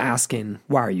then he's asking,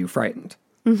 why are you frightened?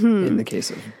 In the case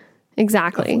of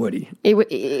exactly Woody.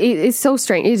 It's so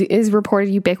strange. It is reported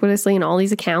ubiquitously in all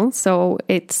these accounts. So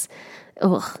it's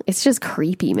just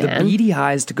creepy, man. The beady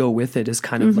eyes to go with it is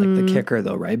kind of like the kicker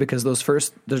though, right? Because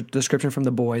the description from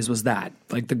the boys was that,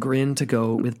 like the grin to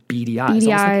go with beady eyes. Almost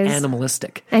like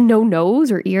animalistic. And no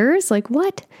nose or ears. Like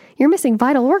what? You're missing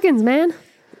vital organs, man.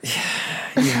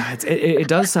 Yeah, it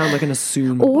does sound like an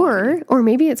assumed or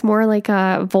maybe it's more like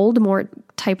a Voldemort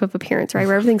type of appearance, right?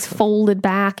 Where everything's folded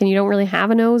back and you don't really have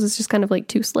a nose. It's just kind of like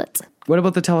two slits. What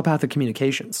about the telepathic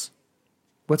communications?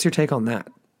 What's your take on that?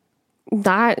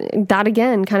 That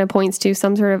again kind of points to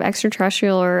some sort of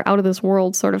extraterrestrial or out of this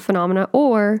world sort of phenomena,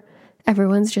 or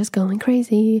everyone's just going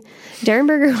crazy.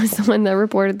 Derenberger was the one that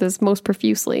reported this most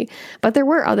profusely, but there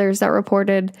were others that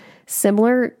reported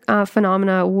similar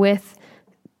phenomena with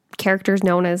characters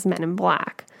known as Men in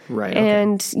Black. Right. Okay.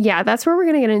 And yeah, that's where we're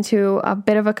going to get into a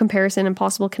bit of a comparison and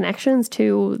possible connections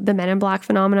to the Men in Black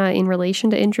phenomena in relation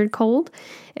to Indrid Cold.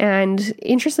 And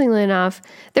interestingly enough,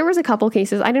 there was a couple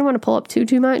cases. I didn't want to pull up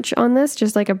too much on this,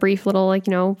 just like a brief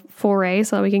little, foray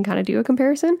so that we can kind of do a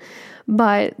comparison.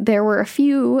 But there were a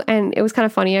few, and it was kind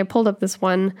of funny. I pulled up this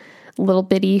one little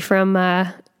bitty from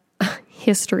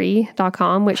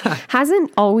history.com, which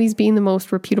hasn't always been the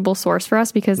most reputable source for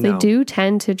us because they do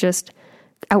tend to just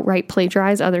outright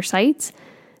plagiarize other sites.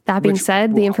 That being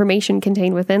said, the information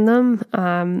contained within them,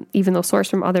 even though sourced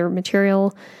from other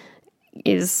material,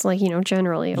 is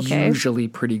generally okay. Usually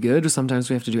pretty good. Sometimes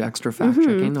we have to do extra fact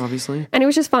checking, obviously. And it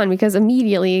was just fun because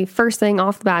immediately, first thing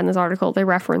off the bat in this article, they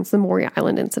reference the Maury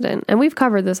Island incident. And we've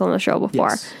covered this on the show before.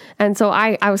 Yes. And so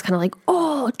I was kind of like,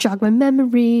 jog my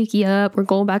memory. Yep, we're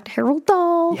going back to Harold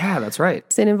Dahl. Yeah, that's right.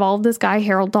 It involved this guy,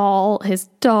 Harold Dahl, his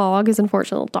dog, his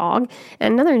unfortunate dog,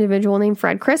 and another individual named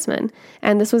Fred Chrisman.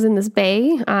 And this was in this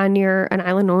bay near an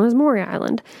island known as Maury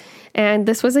Island. And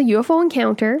this was a UFO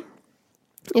encounter.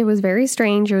 It was very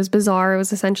strange. It was bizarre. It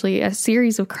was essentially a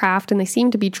series of craft, and they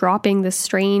seemed to be dropping this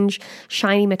strange,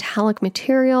 shiny metallic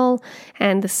material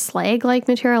and the slag-like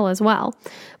material as well.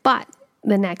 But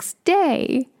the next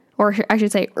day, or I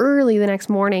should say early the next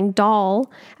morning,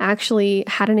 Dahl actually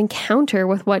had an encounter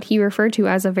with what he referred to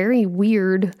as a very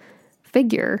weird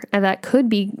figure that could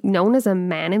be known as a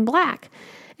man in black.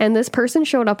 And this person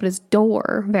showed up at his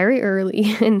door very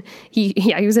early, and he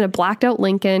was in a blacked out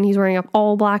Lincoln. He's wearing an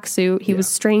all black suit. He was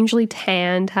strangely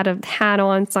tanned, had a hat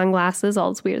on, sunglasses,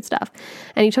 all this weird stuff.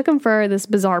 And he took him for this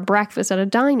bizarre breakfast at a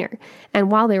diner. And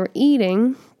while they were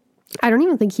eating, I don't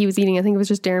even think he was eating. I think it was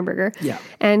just Derenberger. Yeah.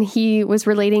 And he was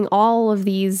relating all of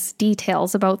these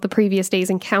details about the previous day's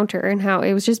encounter and how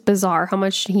it was just bizarre how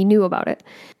much he knew about it.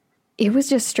 It was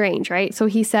just strange, right? So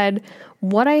he said,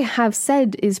 what I have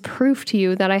said is proof to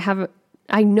you that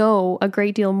I know a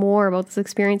great deal more about this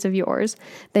experience of yours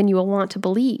than you will want to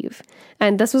believe.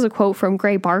 And this was a quote from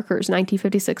Gray Barker's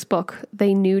 1956 book,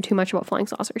 They Knew Too Much About Flying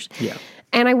Saucers. Yeah.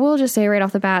 And I will just say right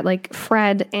off the bat,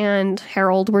 Fred and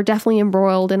Harold were definitely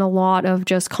embroiled in a lot of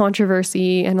just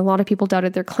controversy, and a lot of people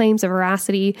doubted their claims of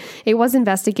veracity. It was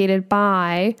investigated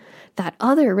by that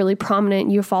other really prominent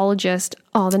ufologist.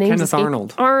 The name Kenneth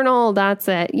Arnold. Arnold, that's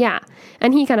it. Yeah.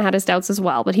 And he kind of had his doubts as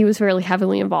well, but he was fairly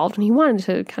heavily involved, and he wanted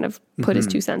to kind of put his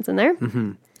 2 cents in there.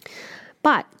 Mm-hmm.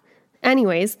 But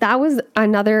anyways, that was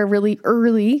another really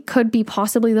early, could be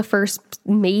possibly the first,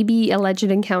 maybe alleged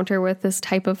encounter with this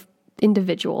type of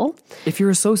individual. If you're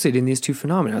associating these two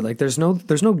phenomena, there's no.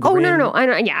 Oh, no.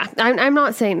 I'm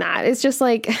not saying that. It's just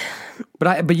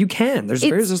But you can. There's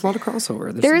a lot of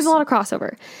crossover. There is a lot of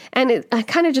crossover. And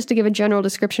kind of just to give a general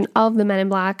description of the Men in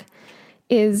Black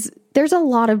is there's a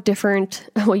lot of different,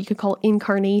 what you could call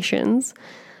incarnations,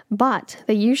 but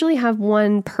they usually have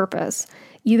one purpose,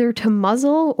 either to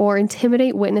muzzle or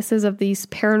intimidate witnesses of these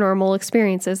paranormal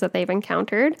experiences that they've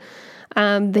encountered.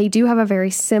 They do have a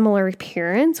very similar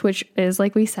appearance, which is,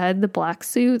 like we said, the black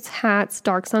suits, hats,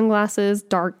 dark sunglasses,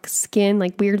 dark skin,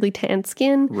 like weirdly tanned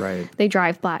skin. Right. They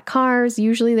drive black cars.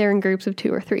 Usually they're in groups of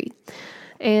 2 or 3.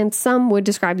 And some would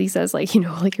describe these as like,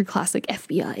 like your classic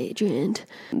FBI agent.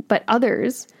 But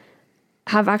others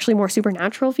have actually more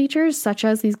supernatural features, such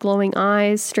as these glowing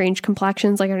eyes, strange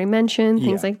complexions, like I already mentioned,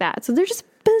 things like that. So they're just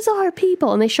bizarre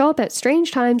people, and they show up at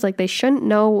strange times, like they shouldn't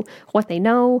know what they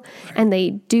know, and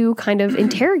they do kind of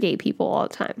interrogate people all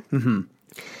the time. Mm-hmm.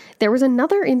 There was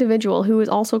another individual who was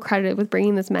also credited with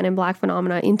bringing this Men in Black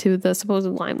phenomena into the supposed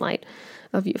limelight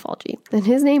of ufology, and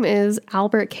his name is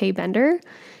Albert K. Bender.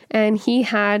 And he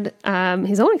had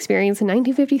his own experience in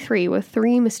 1953 with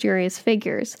 3 mysterious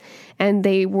figures. And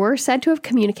they were said to have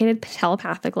communicated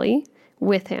telepathically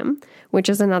with him, which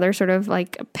is another sort of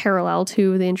like parallel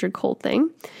to the Indrid Cold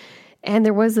thing. And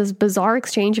there was this bizarre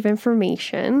exchange of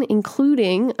information,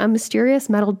 including a mysterious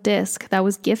metal disc that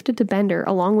was gifted to Bender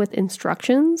along with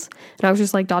instructions. And I was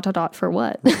just like, ... for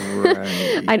what?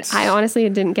 Right. I honestly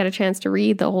didn't get a chance to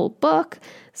read the whole book.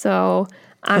 So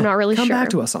I'm not really Come sure. back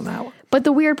to us on that one. But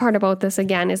the weird part about this,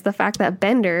 again, is the fact that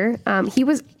Bender, he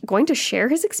was going to share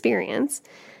his experience,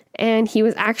 and he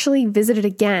was actually visited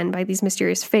again by these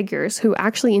mysterious figures who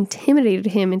actually intimidated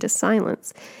him into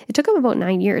silence. It took him about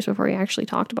 9 years before he actually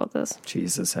talked about this.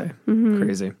 Jesus, hey.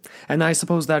 Crazy. And I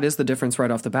suppose that is the difference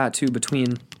right off the bat, too,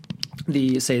 between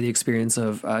the experience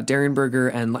of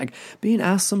Derenberger and like being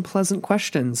asked some pleasant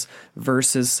questions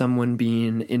versus someone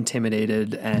being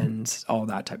intimidated and all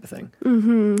that type of thing.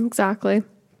 Mm-hmm, exactly.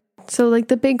 So like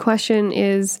the big question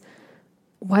is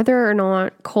whether or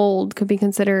not Cold could be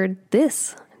considered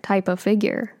this type of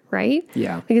figure, right?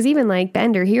 Yeah. Because even like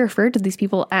Bender, he referred to these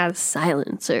people as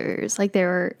silencers. Like they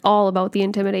were all about the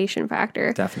intimidation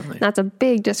factor. Definitely. That's a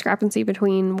big discrepancy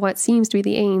between what seems to be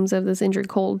the aims of this Indrid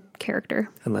Cold character.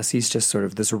 Unless he's just sort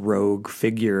of this rogue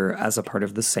figure as a part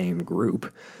of the same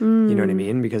group. You know what I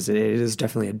mean? Because it is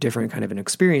definitely a different kind of an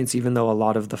experience, even though a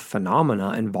lot of the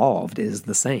phenomena involved is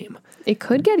the same. It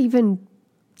could get even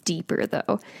deeper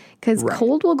though, because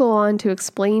Cold will go on to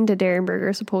explain to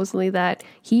Derenberger supposedly that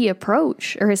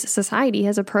his society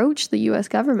has approached the U.S.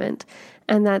 government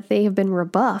and that they have been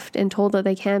rebuffed and told that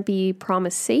they can't be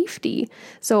promised safety.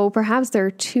 So perhaps there are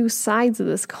 2 sides of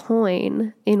this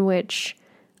coin in which,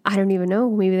 I don't even know,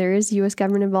 maybe there is U.S.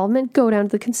 government involvement. Go down to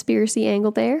the conspiracy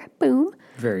angle there. Boom.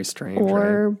 Very strange.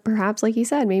 Or perhaps, like you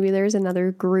said, maybe there's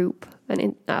another group,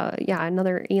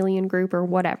 another alien group or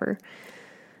whatever.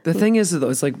 The thing is,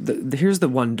 though, it's like, here's the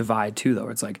one divide, too, though.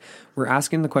 It's like, we're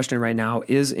asking the question right now,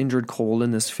 is Indrid Cold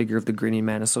and this figure of the grinning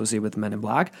man associated with Men in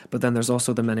Black? But then there's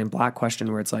also the Men in Black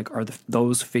question where it's like, are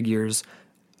those figures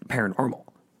paranormal?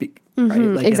 Right?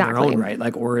 Like in their own right?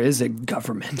 Like, or is it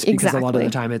government? Because a lot of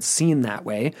the time it's seen that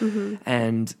way. Mm-hmm.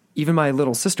 And even my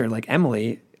little sister, like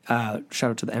Emily, shout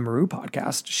out to the Emaru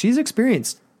podcast, she's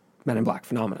experienced Men in Black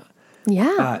phenomena.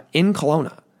 Yeah. In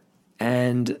Kelowna.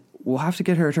 And we'll have to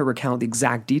get her to recount the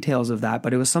exact details of that,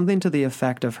 but it was something to the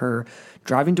effect of her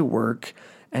driving to work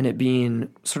and it being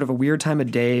sort of a weird time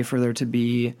of day for there to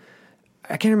be,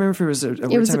 I can't remember if it was a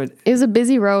weird time of... It was a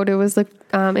busy road. It was the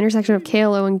intersection of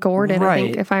Kalo and Gordon, right. I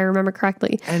think, if I remember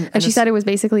correctly. And she said it was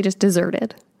basically just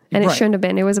deserted. And it shouldn't have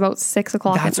been. It was about 6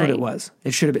 o'clock at night. That's what it was.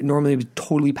 It should have been. Normally it was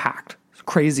totally packed.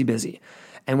 Crazy busy.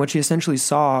 And what she essentially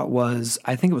saw was,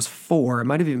 I think it was 4, it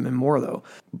might have even been more though,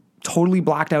 totally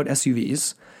blacked out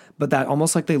SUVs, but that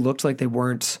almost like they looked like they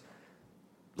weren't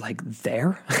like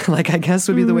there. Like I guess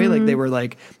would be the way, like they were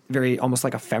like very almost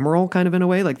like ephemeral kind of in a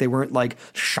way. Like they weren't like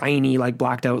shiny, like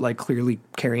blacked out, like clearly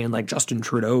carrying like Justin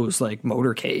Trudeau's like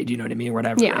motorcade, you know what I mean? Or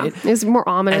whatever. Yeah. Right? It was more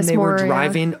ominous. And they were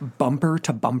driving bumper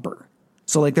to bumper.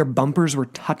 So like their bumpers were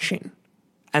touching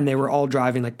and they were all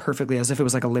driving like perfectly as if it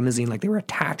was like a limousine, like they were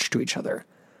attached to each other.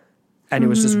 And it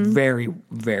was just very,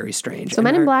 very strange. So and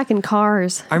Men in Black in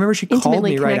cars. I remember she called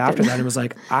me right connected. after that and was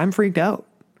like, I'm freaked out.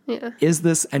 Yeah. Is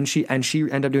this, and she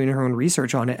ended up doing her own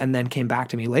research on it and then came back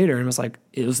to me later and was like,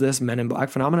 is this Men in Black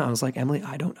phenomenon? I was like, Emily,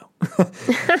 I don't know.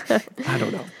 I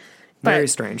don't know. Very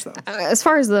strange though. As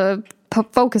far as the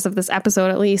focus of this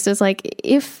episode, at least, is like,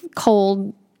 if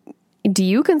Cold, do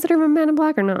you consider him a Man in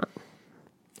Black or not?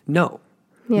 No.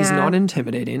 Yeah. He's not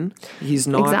intimidating. He's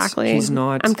not. Exactly. He's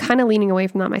not. I'm kind of leaning away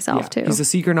from that myself too. He's a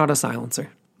seeker, not a silencer.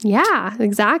 Yeah,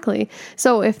 exactly.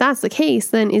 So if that's the case,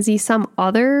 then is he some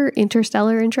other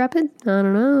interstellar intrepid? I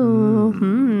don't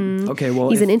know. Okay, well,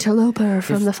 he's an interloper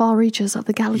from the far reaches of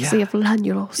the galaxy of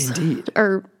Lanulos. Indeed.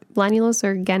 Or Lanulos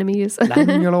or Ganymedes?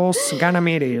 Lanulos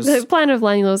Ganymedes. The planet of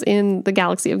Lanulos in the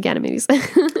galaxy of Ganymedes.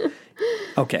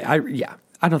 Okay,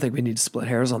 I don't think we need to split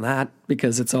hairs on that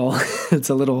because it's a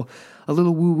little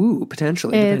woo woo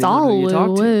potentially. It's all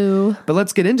woo woo. But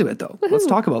let's get into it though. Woo-hoo. Let's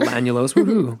talk about Lanulos.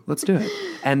 Woohoo! Let's do it.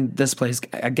 And this place,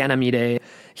 Ganymede,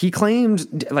 he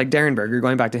claimed, like Derenberger,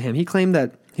 going back to him, he claimed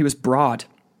that he was brought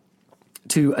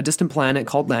to a distant planet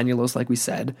called Lanulos, like we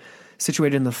said,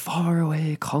 situated in the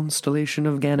faraway constellation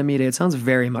of Ganymede. It sounds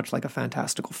very much like a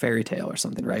fantastical fairy tale or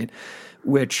something, right?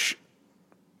 Which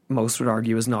most would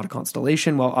argue is not a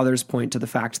constellation, while others point to the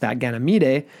fact that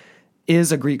Ganymede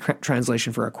is a Greek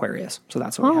translation for Aquarius. So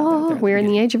that's what we have there. We're in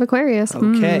the age of Aquarius.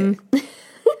 Okay.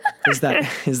 Is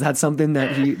that something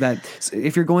that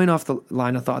if you're going off the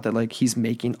line of thought that like he's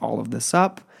making all of this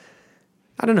up,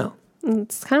 I don't know.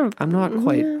 It's kind of. I'm not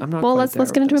quite. Well, let's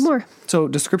get into it more. So,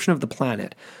 description of the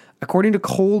planet. According to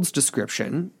Cold's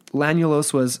description,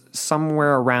 Lanulos was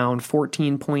somewhere around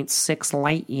 14.6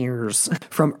 light years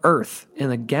from Earth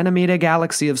in the Ganymede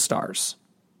galaxy of stars,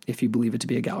 if you believe it to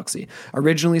be a galaxy.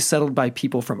 Originally settled by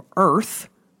people from Earth,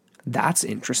 that's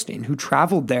interesting, who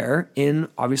traveled there in,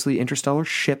 obviously, interstellar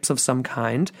ships of some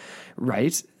kind,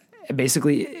 right?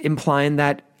 Basically implying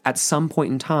that at some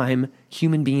point in time,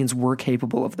 human beings were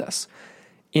capable of this.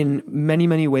 In many,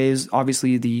 many ways,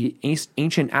 obviously, the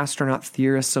ancient astronaut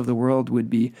theorists of the world would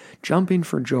be jumping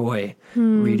for joy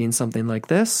reading something like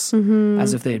this,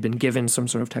 as if they had been given some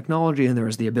sort of technology and there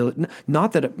was the ability.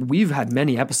 Not that we've had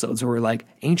many episodes where like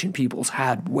ancient peoples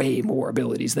had way more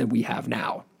abilities than we have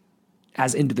now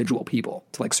as individual people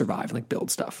to like survive and like build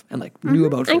stuff and like knew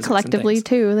about physics and collectively and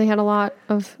too. They had a lot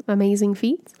of amazing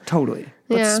feats. Totally.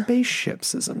 But Yeah.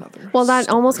 spaceships is another. Well, that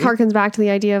story. almost harkens back to the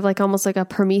idea of like almost like a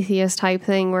Prometheus type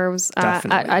thing where it was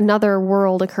Definitely. another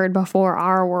world occurred before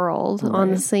our world on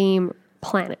the same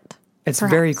planet. It's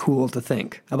very cool to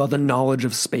think about the knowledge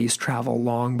of space travel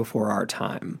long before our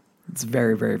time. It's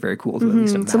very, very, very cool to at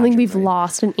least imagine. Something we've right?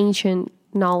 lost, an ancient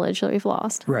knowledge that we've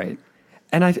lost. Right.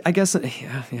 And I guess,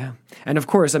 yeah. And of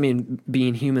course, I mean,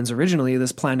 being humans originally,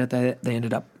 this planet that they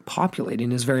ended up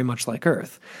populating is very much like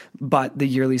Earth. But the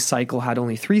yearly cycle had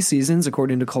only 3 seasons,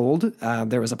 according to Cold.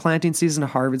 There was a planting season, a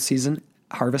harvest season,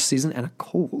 and a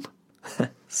cold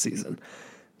season.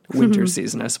 Winter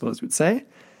season, I suppose we'd say.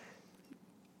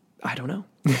 I don't know.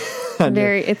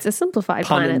 It's a simplified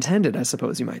Pun planet. intended, I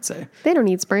suppose you might say. They don't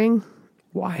need spring.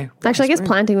 Why? Actually, I guess spring?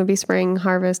 planting would be spring,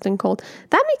 harvest, and cold.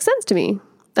 That makes sense to me.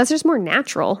 That's just more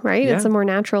natural, right? Yeah. It's a more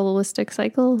naturalistic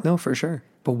cycle. No, for sure.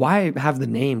 But why have the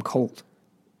name Cold?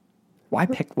 Why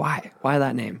pick why? Why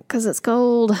that name? Because it's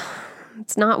cold.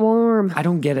 It's not warm. I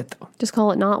don't get it though. Just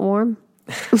call it not warm.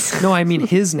 No, I mean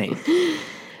his name.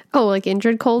 Oh, like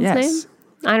Indrid Cold's Yes. name?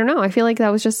 I don't know. I feel like that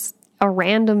was just a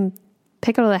random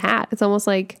pick out of the hat. It's almost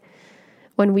like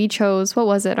when we chose, what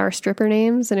was it, our stripper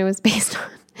names, and it was based on...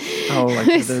 Oh,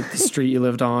 like the street you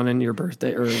lived on and your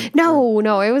birthday or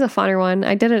No, it was a funner one.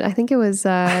 I did it. I think it was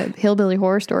Hillbilly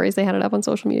Horror Stories. They had it up on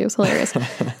social media. It was hilarious.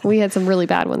 We had some really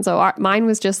bad ones. So mine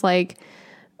was just like,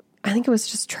 I think it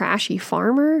was just Trashy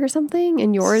Farmer or something.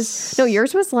 And yours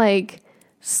was like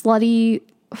Slutty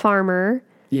Farmer.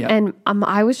 Yeah. And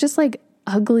I was just like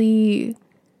Ugly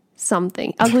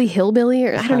something. Ugly Hillbilly,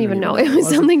 or I don't even know. It was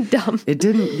something dumb. It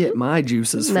didn't get my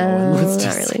juices flowing. No, Let's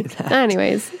not just really. say that.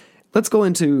 Anyways. Let's go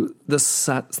into the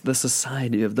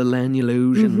society of the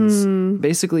Lanulosians.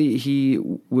 Basically, he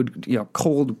would,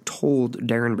 Cold told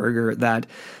Derenberger that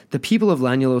the people of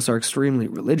Lanulos are extremely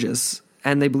religious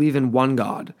and they believe in one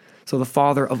God. So the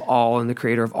father of all and the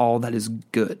creator of all that is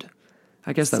good.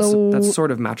 I guess that sort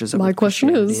of matches up My with question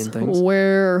Christianity is, and things.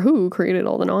 who created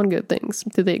all the non-good things?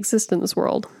 Do they exist in this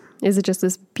world? Is it just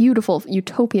this beautiful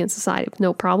utopian society with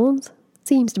no problems?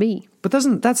 Seems to be. But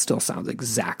that still sounds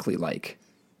exactly like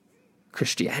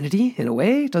Christianity in a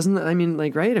way, doesn't it? I mean,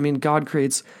 like, right? I mean, God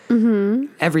creates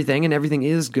everything and everything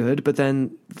is good, but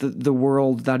then the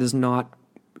world that is not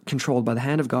controlled by the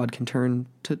hand of God can turn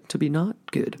to be not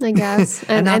good. I guess.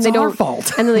 And that's they our don't,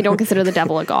 fault. And then they don't consider the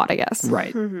devil a god, I guess.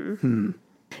 Right.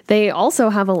 They also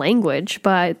have a language,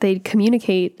 but they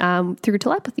communicate through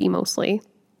telepathy mostly.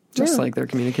 Just like they're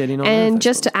communicating on And Earth, I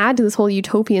just to add to this whole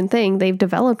utopian thing, they've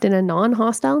developed in a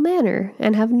non-hostile manner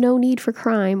and have no need for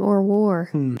crime or war.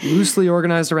 loosely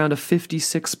organized around a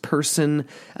 56-person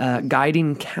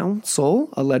guiding council,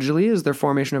 allegedly, is their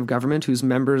formation of government, whose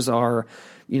members are,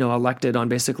 elected on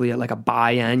basically like a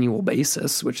biannual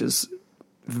basis, which is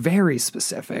very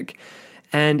specific.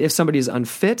 And if somebody is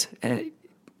unfit,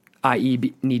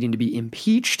 i.e. needing to be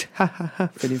impeached,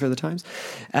 fitting for the times,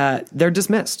 they're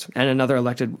dismissed and another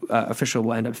elected official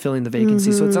will end up filling the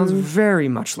vacancy. So it sounds very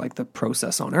much like the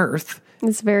process on Earth.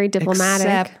 It's very diplomatic.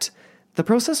 Except the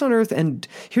process on Earth, and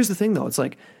here's the thing though, it's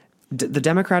like the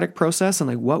democratic process and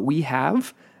like what we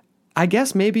have, I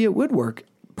guess maybe it would work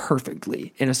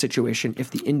perfectly in a situation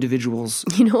if the individuals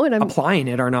applying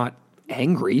it are not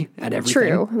angry at everything.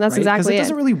 True. That's exactly it. Because it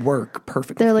doesn't really work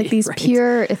perfectly. They're like these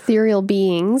pure ethereal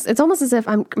beings. It's almost as if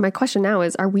my question now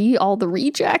is, are we all the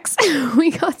rejects?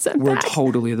 We got sent We're back.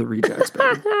 Totally the rejects,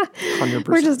 baby. 100%.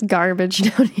 We're just garbage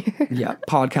down here. Yeah.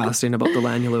 Podcasting about the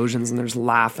Lanulosians and there's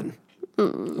laughing.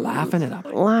 Laughing it up.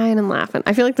 Lying and laughing.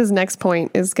 I feel like this next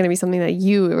point is going to be something that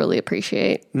you really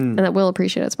appreciate and that we'll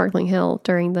appreciate at Sparkling Hill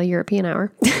during the European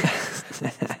Hour.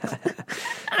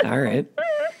 All right.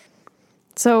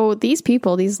 So these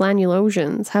people, these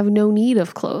Lanulosians, have no need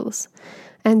of clothes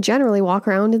and generally walk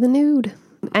around in the nude.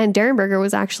 And Derenberger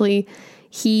was actually,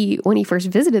 when he first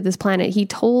visited this planet, he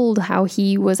told how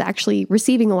he was actually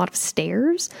receiving a lot of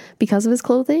stares because of his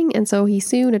clothing. And so he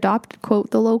soon adopted,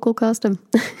 quote, the local custom.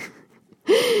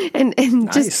 And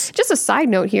Nice. just a side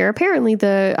note here, apparently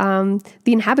the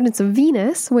inhabitants of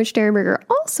Venus, which Derenberger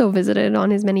also visited on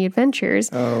his many adventures,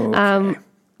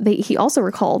 he also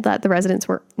recalled that the residents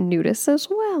were nudists as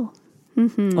well.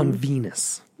 Mm-hmm. On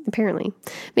Venus. Apparently.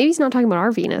 Maybe he's not talking about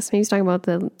our Venus. Maybe he's talking about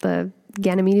the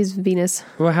Ganymedes Venus.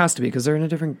 Well, it has to be because they're in a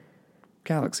different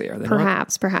galaxy, are they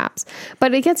Perhaps.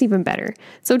 But it gets even better.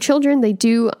 So children, they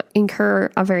do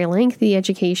incur a very lengthy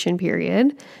education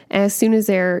period as soon as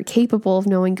they're capable of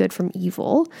knowing good from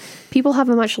evil. People have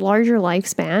a much larger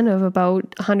lifespan of about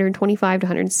 125 to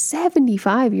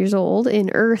 175 years old in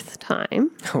Earth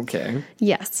time. Okay.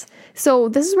 Yes. So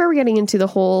this is where we're getting into the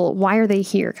whole why are they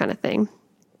here kind of thing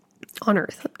on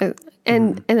Earth.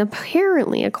 And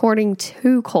apparently, according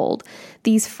to Cold,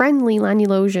 these friendly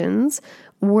Lanulosians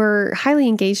were highly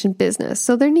engaged in business.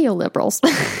 So they're neoliberals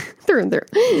through and through.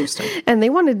 Interesting. And they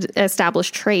wanted to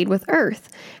establish trade with Earth.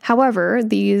 However,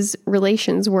 these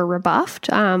relations were rebuffed.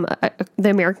 The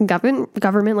American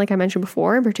government, like I mentioned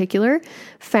before, in particular,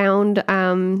 found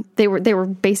they were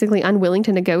basically unwilling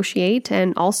to negotiate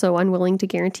and also unwilling to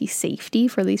guarantee safety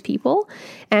for these people.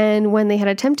 And when they had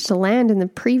attempted to land in the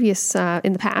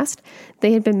past,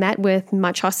 they had been met with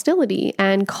much hostility.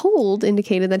 And Cold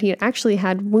indicated that he had actually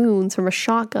had wounds from a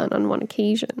shotgun on one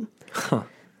occasion. Huh.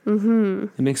 Mm-hmm.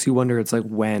 It makes you wonder. It's like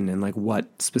when and like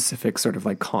what specific sort of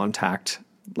like contact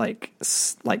like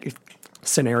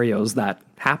scenarios that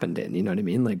happened in. You know what I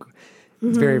mean? Like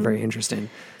it's very, very interesting.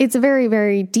 It's a very,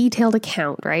 very detailed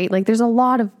account, right? Like there's a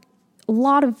lot of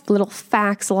little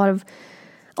facts, a lot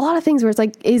of things where it's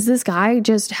like, is this guy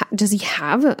does he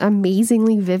have an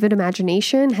amazingly vivid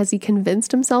imagination? Has he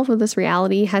convinced himself of this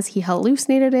reality? Has he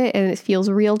hallucinated it and it feels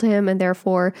real to him and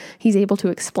therefore he's able to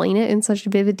explain it in such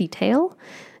vivid detail?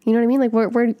 You know what I mean? Like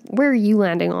where are you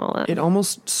landing on all that?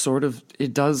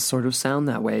 It does sort of sound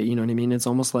that way. You know what I mean? It's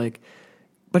almost like,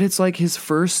 but it's like his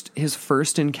first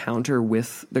encounter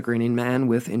with the grinning man,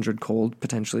 with injured Cold,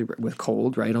 potentially with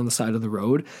Cold, right on the side of the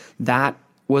road. That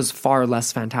was far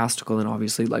less fantastical than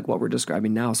obviously like what we're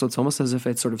describing now. So it's almost as if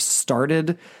it sort of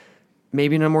started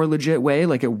maybe in a more legit way,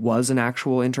 like it was an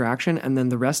actual interaction, and then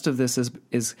the rest of this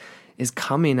is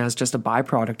coming as just a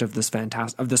byproduct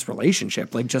of this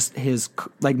relationship. Like just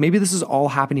maybe this is all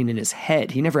happening in his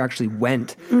head. He never actually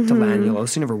went to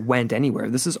Lanulos. He never went anywhere.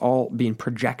 This is all being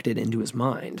projected into his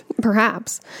mind.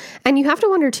 Perhaps. And you have to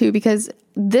wonder too, because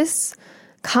this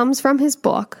comes from his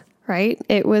book, right?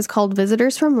 It was called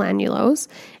Visitors from Lanulos,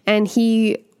 and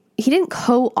he didn't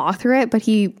co-author it, but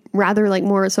he rather like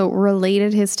more so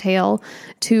related his tale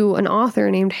to an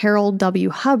author named Harold W.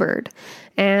 Hubbard.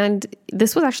 And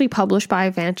this was actually published by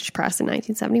Vantage Press in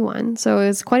 1971. So it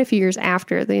was quite a few years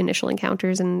after the initial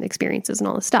encounters and experiences and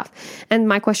all this stuff. And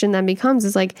my question then becomes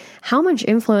is like, how much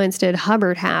influence did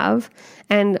Hubbard have?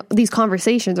 And these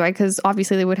conversations, right? Because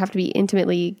obviously they would have to be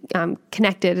intimately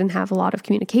connected and have a lot of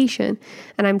communication.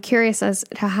 And I'm curious as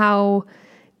to how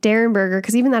Derenberger,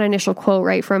 because even that initial quote,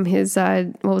 right, from his,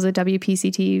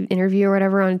 WPCT interview or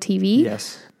whatever on TV.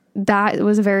 Yes. That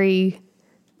was a very,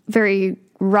 very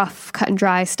rough, cut and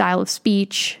dry style of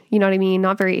speech. You know what I mean?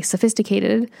 Not very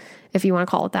sophisticated, if you want to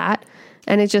call it that.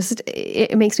 And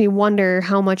it makes me wonder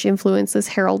how much influence this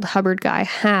Harold Hubbard guy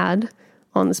had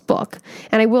on this book.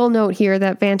 And I will note here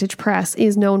that Vantage Press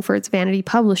is known for its vanity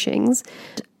publishings.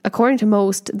 according to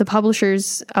most, the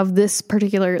publishers of this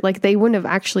particular, like, they wouldn't have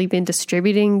actually been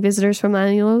distributing Visitors from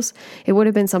Llanillos. It would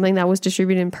have been something that was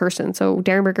distributed in person. So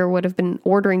Derenberger would have been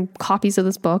ordering copies of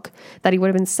this book that he would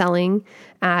have been selling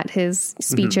at his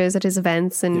speeches, at his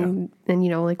events, and you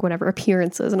know, like, whatever,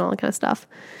 appearances and all that kind of stuff.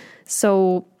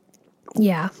 So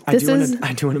yeah, I do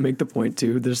want to make the point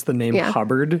too. There's the name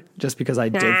Hubbard, just because I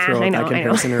did throw out that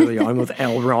comparison early on with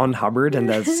L. Ron Hubbard, and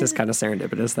that's just kind of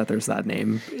serendipitous that there's that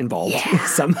name involved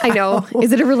somehow. I know.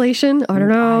 Is it a relation? I don't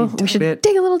know. We should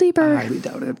dig a little deeper. I highly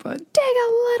doubt it, but dig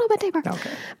a little bit deeper.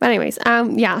 Okay. But anyways,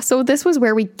 so this was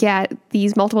where we get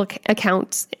these multiple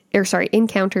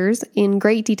encounters in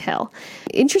great detail.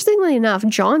 Interestingly enough,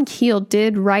 John Keel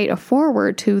did write a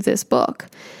foreword to this book.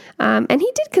 And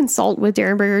he did consult with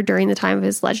Derenberger during the time of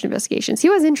his legend investigations.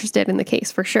 He was interested in the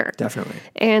case for sure. Definitely.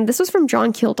 And this was from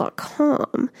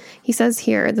johnkeel.com. He says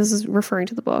here, this is referring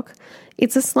to the book,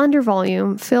 it's a slender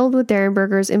volume filled with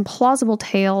Derenberger's implausible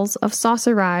tales of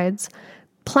saucer rides,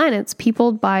 planets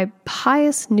peopled by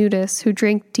pious nudists who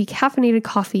drink decaffeinated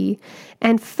coffee,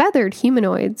 and feathered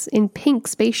humanoids in pink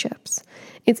spaceships.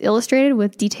 It's illustrated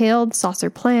with detailed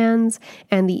saucer plans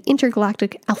and the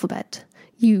intergalactic alphabet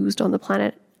used on the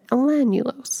planet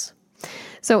Llanillos.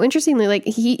 So interestingly, like,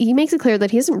 he makes it clear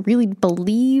that he doesn't really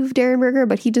believe Derenberger,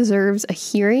 but he deserves a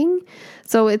hearing.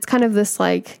 So it's kind of this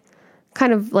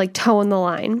kind of toe in the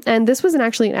line. And this was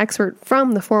actually an excerpt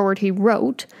from the foreword he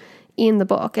wrote in the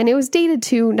book. And it was dated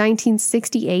to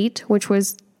 1968, which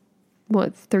was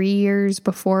 3 years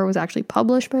before it was actually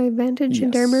published by Vantage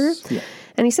and Derenberger. Yeah.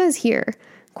 And he says here,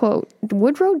 quote,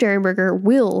 Woodrow Derenberger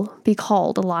will be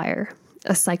called a liar,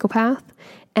 a psychopath,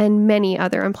 and many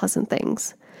other unpleasant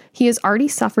things. He has already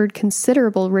suffered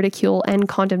considerable ridicule and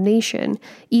condemnation,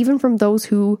 even from those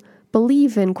who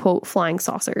believe in, quote, flying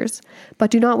saucers, but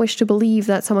do not wish to believe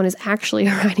that someone is actually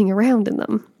riding around in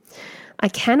them. I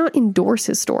cannot endorse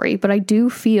his story, but I do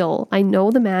feel I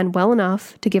know the man well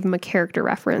enough to give him a character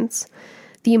reference.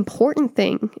 The important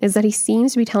thing is that he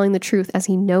seems to be telling the truth as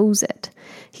he knows it.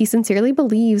 He sincerely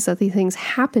believes that these things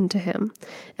happened to him,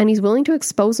 and he's willing to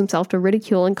expose himself to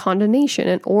ridicule and condemnation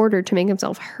in order to make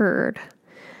himself heard.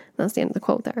 That's the end of the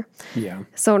quote there. Yeah.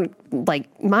 So,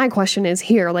 my question is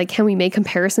here, can we make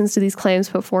comparisons to these claims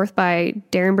put forth by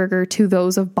Derenberger to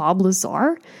those of Bob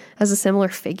Lazar as a similar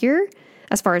figure,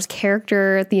 as far as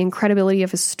character, the incredibility of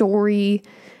his story,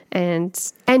 and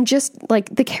just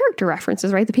the character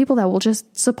references, right? The people that will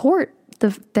just support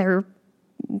their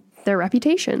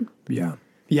reputation. Yeah.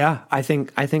 Yeah. I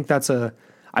think that's a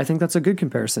good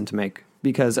comparison to make,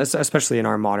 because especially in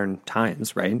our modern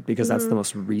times, right? Because that's the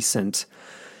most recent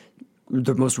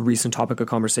topic of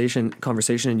conversation in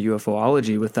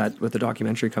UFOlogy with the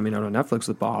documentary coming out on Netflix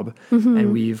with Bob.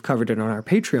 And we've covered it on our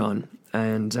Patreon.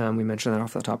 And we mentioned that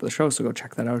off the top of the show. So go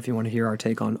check that out if you want to hear our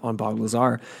take on Bob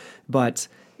Lazar. But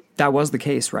that was the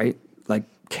case, right?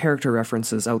 Character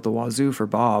references out the wazoo for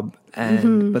Bob,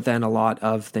 and but then a lot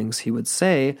of things he would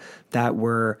say that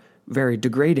were very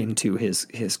degrading to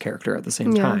his character at the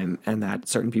same time, and that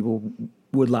certain people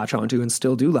would latch onto and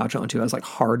still do latch onto as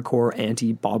hardcore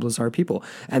anti Bob Lazar people.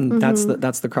 And that's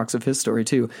the crux of his story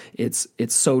too. It's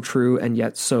so true and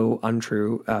yet so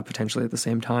untrue, potentially at the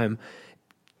same time.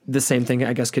 The same thing,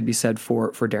 I guess, could be said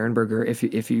for Derenberger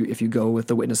if you go with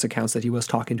the witness accounts that he was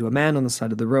talking to a man on the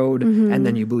side of the road, and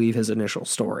then you believe his initial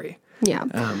story. Yeah.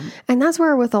 And that's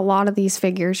where with a lot of these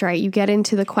figures, right, you get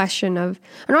into the question of,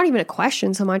 or not even a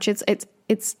question so much, it's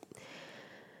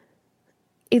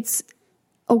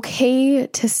okay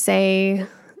to say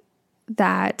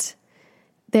that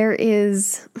there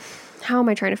is, how am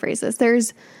I trying to phrase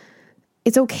this?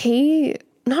 It's okay,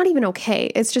 not even okay.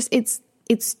 It's just,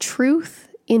 it's truth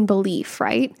in belief,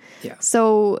 right? Yeah.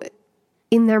 So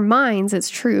in their minds, it's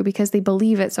true because they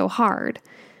believe it so hard.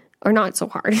 Or not so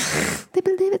hard. They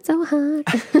believe it so hard.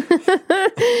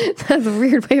 That's a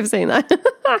weird way of saying that.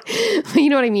 But you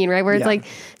know what I mean, right? Where it's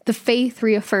the faith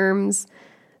reaffirms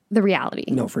the reality.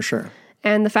 No, for sure.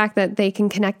 And the fact that they can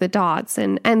connect the dots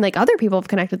and other people have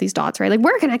connected these dots, right?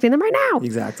 We're connecting them right now.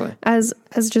 Exactly. As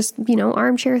just,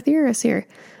 armchair theorists here.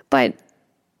 But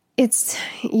it's,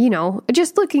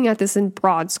 just looking at this in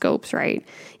broad scopes, right?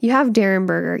 You have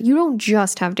Derenberger. You don't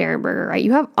just have Derenberger, right?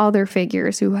 You have other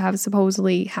figures who have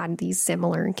supposedly had these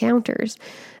similar encounters.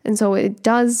 And so it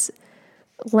does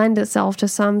lend itself to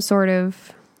some sort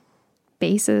of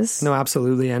basis. No,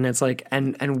 absolutely. And it's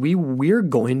and we're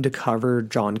going to cover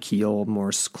John Keel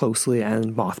more closely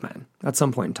and Mothman at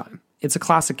some point in time. It's a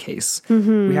classic case.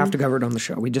 We have to cover it on the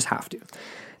show. We just have to.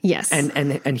 Yes.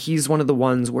 And he's one of the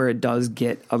ones where it does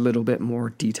get a little bit more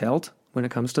detailed when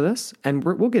it comes to this. And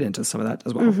we'll get into some of that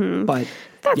as well. But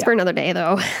That's for another day,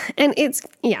 though. And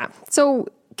so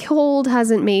Cold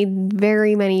hasn't made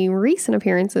very many recent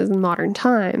appearances in modern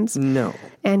times. no.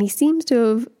 And he seems to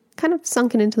have kind of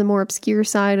sunken into the more obscure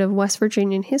side of West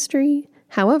Virginian history.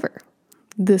 However,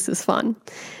 this is fun.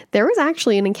 There was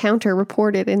actually an encounter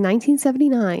reported in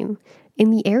 1979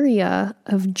 in the area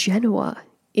of Genoa,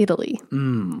 Italy.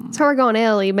 So we're going to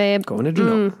Italy, babe. Going to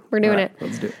Genoa. We're doing All right, it.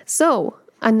 Let's do it. So,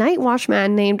 a night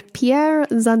watchman named Pierre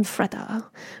Zanfretta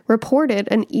reported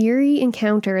an eerie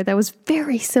encounter that was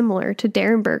very similar to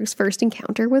Derenberg's first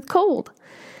encounter with Cold.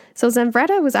 So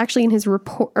Zanfretta was actually in his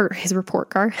report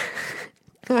car.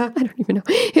 I don't even know.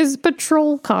 His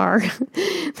patrol car.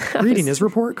 Reading his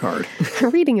report card.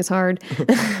 Reading is hard.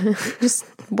 Just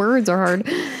words are hard.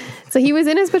 So he was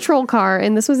in his patrol car,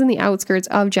 and this was in the outskirts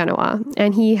of Genoa,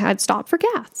 and he had stopped for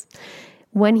gas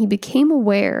when he became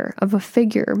aware of a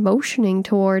figure motioning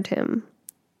toward him.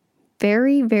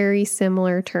 Very, very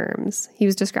similar terms he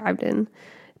was described in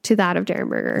to that of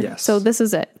Derenberger. Yes. So this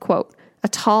is it. Quote, a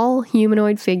tall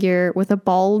humanoid figure with a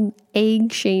bald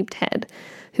egg-shaped head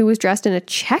who was dressed in a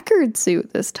checkered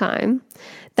suit this time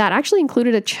that actually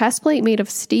included a chest plate made of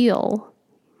steel.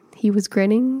 He was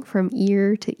grinning from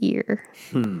ear to ear.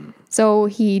 So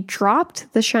he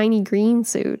dropped the shiny green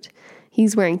suit.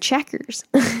 He's wearing checkers.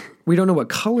 We don't know what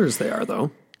colors they are,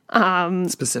 though.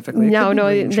 Specifically. It No, could be no,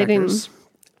 green they checkers.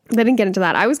 They didn't get into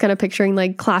that. I was kind of picturing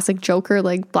like classic Joker,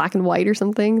 like black and white or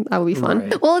something. That would be fun.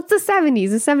 Right. Well, it's the 70s,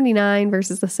 the 79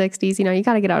 versus the 60s. You know, you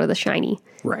got to get out of the shiny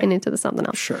Right. and into the something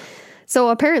else. Sure. So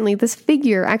apparently this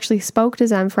figure actually spoke to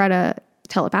Zanfretta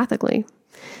telepathically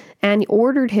and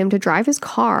ordered him to drive his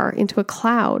car into a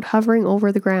cloud hovering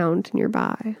over the ground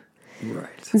nearby.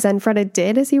 Right. Zanfretta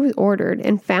did as he was ordered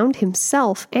and found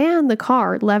himself and the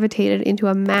car levitated into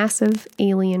a massive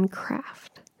alien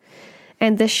craft.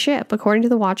 And this ship, according to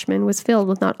the Watchman, was filled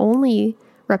with not only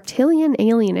reptilian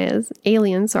aliens,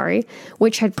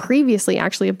 which had previously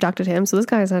actually abducted him. So this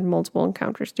guy's had multiple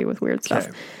encounters too with weird stuff.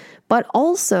 Okay. But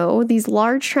also these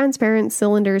large transparent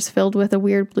cylinders filled with a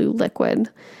weird blue liquid.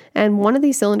 And one of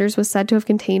these cylinders was said to have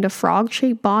contained a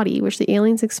frog-shaped body, which the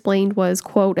aliens explained was,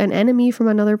 quote, an enemy from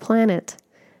another planet.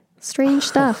 Strange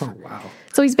stuff. Oh, wow.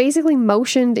 So he's basically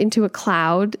motioned into a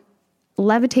cloud,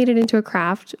 levitated into a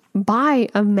craft by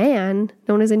a man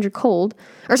known as Indra Cold.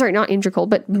 Or sorry, not Indra Cold,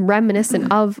 but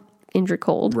reminiscent of Indra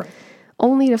Cold. Right.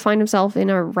 Only to find himself in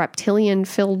a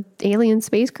reptilian-filled alien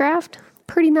spacecraft.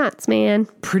 Pretty nuts, man.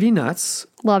 Pretty nuts.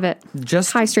 Love it.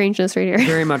 Just High strangeness right here.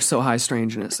 very much so high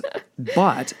strangeness.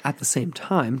 But at the same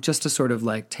time, just to sort of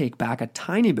like take back a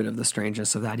tiny bit of the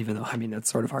strangeness of that, even though, I mean, it's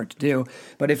sort of hard to do.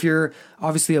 But if you're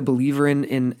obviously a believer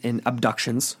in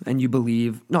abductions and you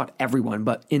believe, not everyone,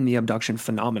 but in the abduction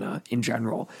phenomena in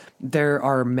general, there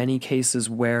are many cases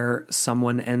where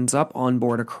someone ends up on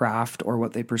board a craft or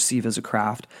what they perceive as a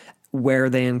craft where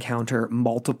they encounter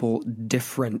multiple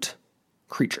different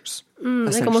creatures.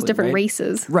 Like almost different right?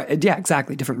 races. Right. Yeah,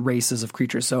 exactly. Different races of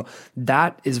creatures. So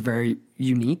that is very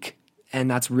unique. And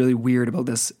that's really weird about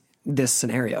this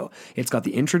scenario. It's got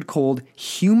the Indra Cold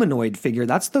humanoid figure.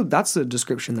 That's the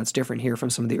description that's different here from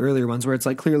some of the earlier ones where it's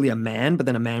like clearly a man, but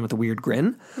then a man with a weird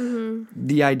grin.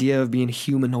 The idea of being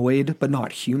humanoid, but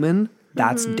not human,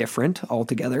 that's different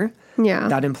altogether. Yeah.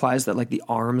 That implies that like the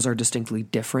arms are distinctly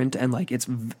different and like it's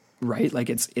right. Like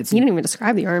it's You didn't even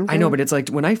describe the arms. I know, but it's like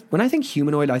when I think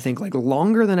humanoid, I think like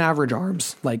longer than average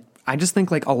arms. Like I just think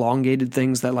like elongated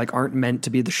things that like aren't meant to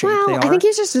be the shape they are. I think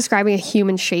he's just describing a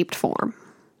human-shaped form.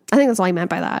 I think that's all he meant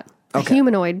by that. Okay. A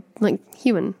humanoid, like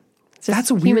human. It's just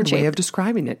That's a weird human-shaped. way of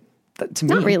describing it. To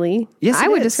me, Not really. Yes, I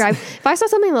it would is. describe if I saw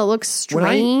something that looks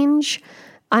strange,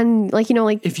 like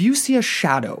If you see a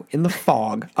shadow in the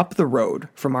fog up the road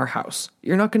from our house,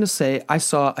 you're not going to say, I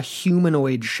saw a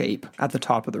humanoid shape at the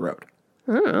top of the road.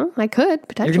 I don't know. I could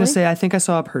potentially. You're going to say, I think I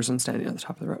saw a person standing at the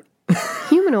top of the road.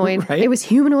 humanoid. Right? It was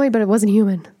humanoid, but it wasn't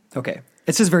human. Okay.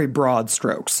 It's just very broad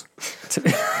strokes.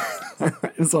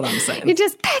 That's what I'm saying. You're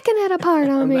just picking it apart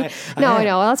on me. I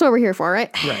know. That's what we're here for,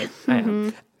 right? Right. I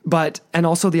am. But, and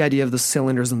also the idea of the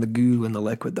cylinders and the goo and the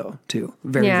liquid, though, too.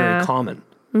 Very, very common.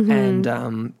 And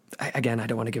again, I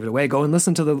don't want to give it away. Go and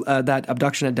listen to that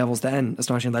Abduction at Devil's Den,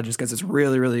 Astonishing Legends, because it's a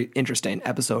really, really interesting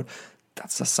episode.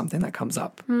 That's just something that comes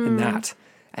up in that.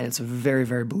 And it's a very,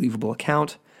 very believable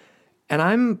account. And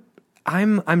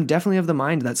I'm definitely of the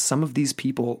mind that some of these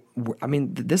people, I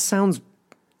mean, this sounds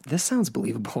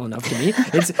believable enough to me.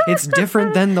 It's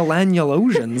different than the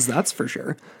Lanulosians, that's for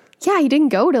sure. Yeah, he didn't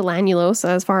go to Lanulosa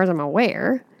as far as I'm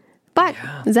aware. But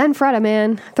Zenfretta,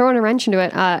 man, throwing a wrench into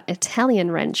it. Italian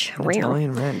wrench.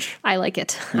 Italian wrench. I like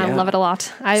it. I Yeah. love it a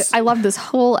lot. I love this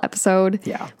whole episode.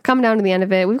 Yeah. Coming down to the end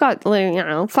of it, we've got,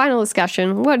 final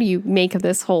discussion. What do you make of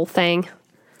this whole thing?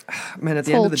 Man, at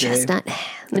the Whole end of the day, chestnut.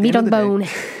 The meat on the bone.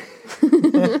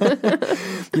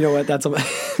 you know what? That's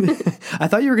I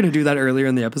thought you were going to do that earlier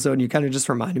in the episode, and you kind of just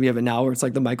reminded me of it now, where it's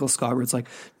like the Michael Scott, where it's like,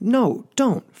 no,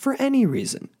 don't, for any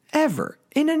reason, ever,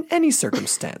 in any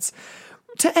circumstance,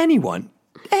 to anyone,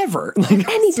 ever, like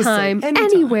Anytime,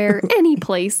 anywhere, any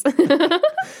place.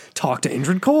 talk to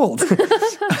Indrid Cold.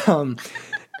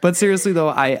 But seriously though,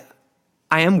 I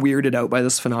am weirded out by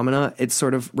this phenomena. It's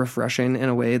sort of refreshing in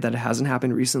a way that it hasn't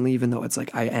happened recently, even though it's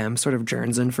like I am sort of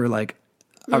jonesing for like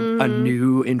a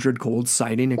new Indrid Cold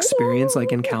sighting experience,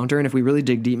 like encounter. And if we really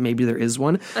dig deep, maybe there is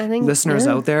one. I think listeners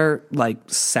out there, like,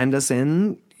 send us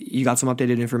in. You got some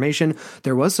updated information.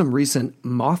 There was some recent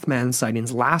Mothman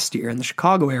sightings last year in the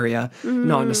Chicago area,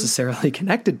 not necessarily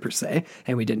connected per se,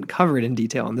 and we didn't cover it in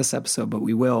detail in this episode, but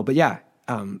we will. But yeah,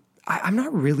 I'm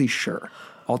not really sure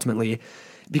ultimately,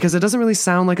 because it doesn't really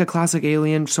sound like a classic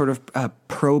alien sort of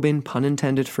probing, pun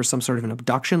intended, for some sort of an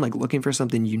abduction, like looking for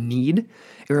something you need.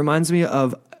 It reminds me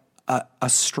of a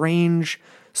strange,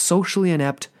 socially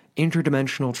inept,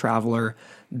 interdimensional traveler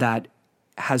that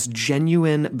has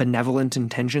genuine benevolent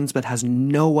intentions, but has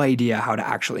no idea how to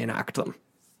actually enact them.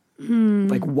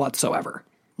 Like, whatsoever.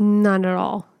 None at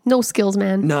all. No skills,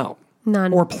 man. No.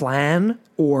 None. Or plan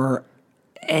or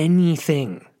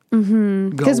anything.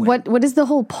 Because what is the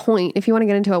whole point, if you want to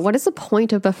get into it, what is the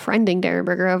point of befriending Darren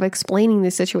Berger, of explaining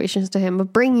these situations to him,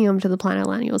 of bringing him to the Planet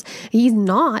Lannuals? He's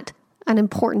not an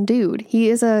important dude. He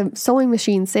is a sewing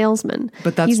machine salesman.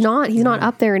 But that's, he's not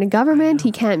up there in a government.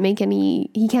 He can't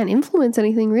influence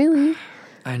anything really,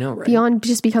 I know, right? beyond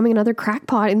just becoming another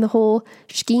crackpot in the whole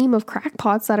scheme of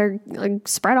crackpots that are like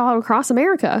spread all across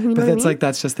America. You know But what I it's mean? like,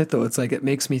 that's just it though. It's like, it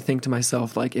makes me think to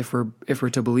myself, like, if we're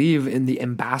to believe in the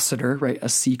ambassador, right, a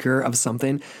seeker of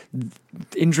something,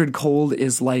 Indrid Cold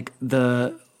is like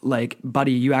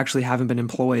buddy, you actually haven't been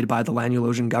employed by the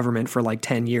Lanulosian government for like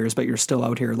 10 years, but you're still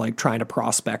out here like trying to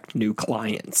prospect new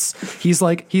clients. He's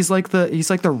like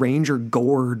the Ranger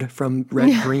Gord from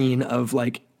Red Green of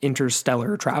like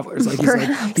interstellar travelers.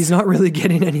 Like, he's not really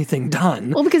getting anything done.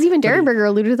 Well, because even Darren Berger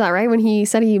alluded to that, right? When he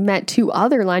said he met 2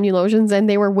 other Lanulosians and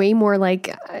they were way more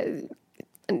like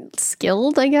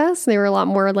skilled, I guess. They were a lot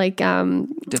more like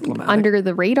Diplomatic. under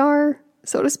the radar,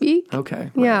 so to speak. Okay.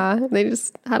 Right. Yeah, they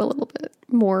just had a little bit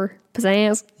more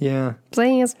pizzazz. Yeah.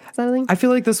 Pizzazz. Is that a thing? I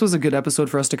feel like this was a good episode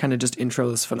for us to kind of just intro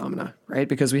this phenomena, right?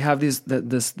 Because we have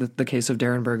the case of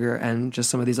Darren Berger and just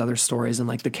some of these other stories and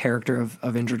like the character of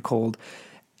Indrid Cold.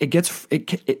 It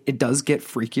does get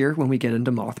freakier when we get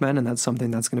into Mothman, and that's something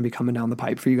that's going to be coming down the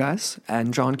pipe for you guys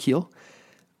and John Keel.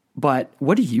 But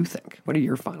what do you think? What are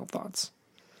your final thoughts?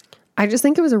 I just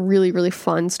think it was a really, really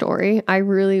fun story. I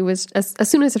really was, as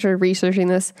soon as I started researching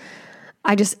this,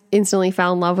 I just instantly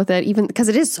fell in love with it, even because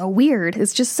it is so weird.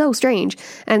 It's just so strange.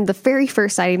 And the very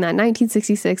first sighting, that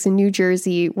 1966 in New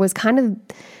Jersey, was kind of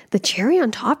the cherry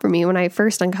on top for me. When I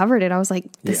first uncovered it, I was like,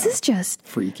 this is just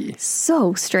freaky,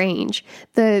 so strange.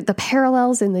 The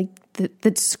parallels in the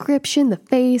description, the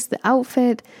face, the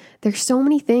outfit. There's so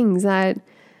many things that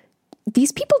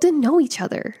these people didn't know each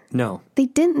other. No. They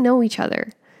didn't know each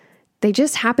other. They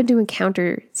just happened to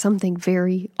encounter something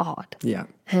very odd. Yeah.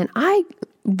 And I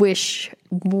wish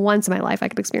once in my life I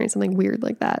could experience something weird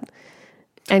like that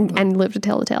and live to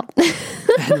tell the tale.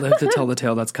 And live to tell the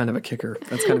tale. That's kind of a kicker.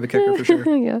 That's kind of a kicker for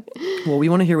sure. Yeah. Well, we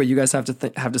want to hear what you guys have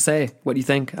to say. What do you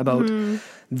think about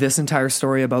this entire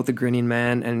story, about the grinning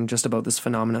man, and just about this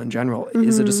phenomena in general?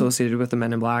 Is it associated with the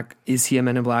Men in Black? Is he a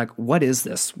Men in Black? What is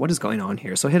this? What is going on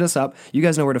here? So hit us up. You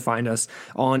guys know where to find us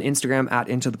on Instagram at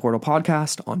Into the Portal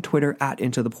Podcast, on Twitter at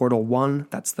Into the Portal 1.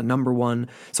 That's the number 1.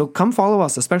 So come follow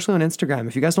us, especially on Instagram.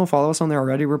 If you guys don't follow us on there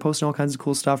already, we're posting all kinds of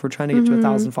cool stuff. We're trying to get to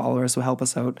 1,000 followers, so help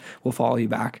us out. We'll follow you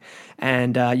back.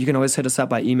 And you can always hit us up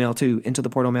by email too,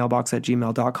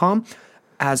 intotheportalmailbox@gmail.com.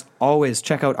 As always,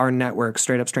 check out our network,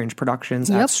 Straight Up Strange Productions,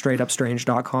 at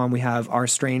straightupstrange.com. We have our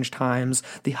Strange Times,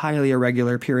 the highly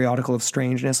irregular periodical of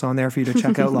strangeness, on there for you to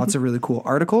check out. Lots of really cool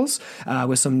articles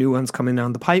with some new ones coming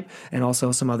down the pipe, and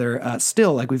also some other,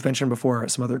 still, like we've mentioned before,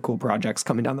 some other cool projects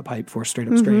coming down the pipe for Straight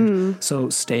Up Strange. So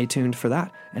stay tuned for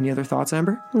that. Any other thoughts,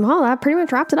 Amber? Well, that pretty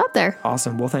much wraps it up there.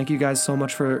 Awesome. Well, thank you guys so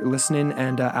much for listening,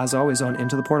 and as always, on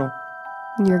Into the Portal.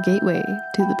 Your gateway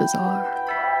to the bizarre.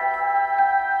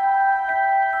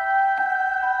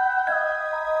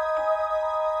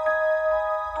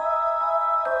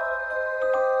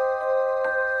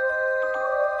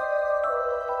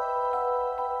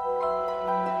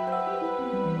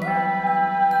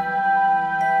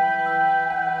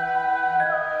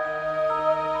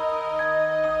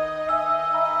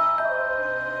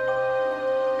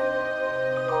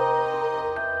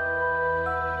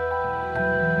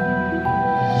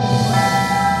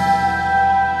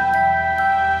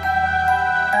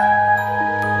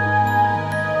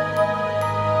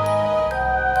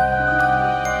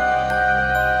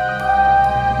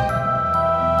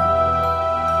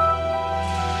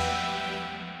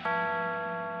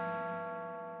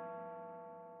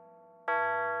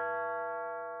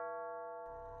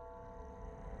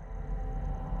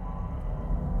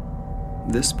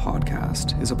 This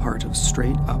podcast is a part of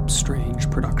Straight Up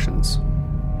Strange Productions.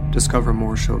 Discover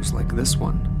more shows like this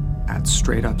one at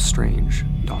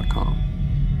straightupstrange.com.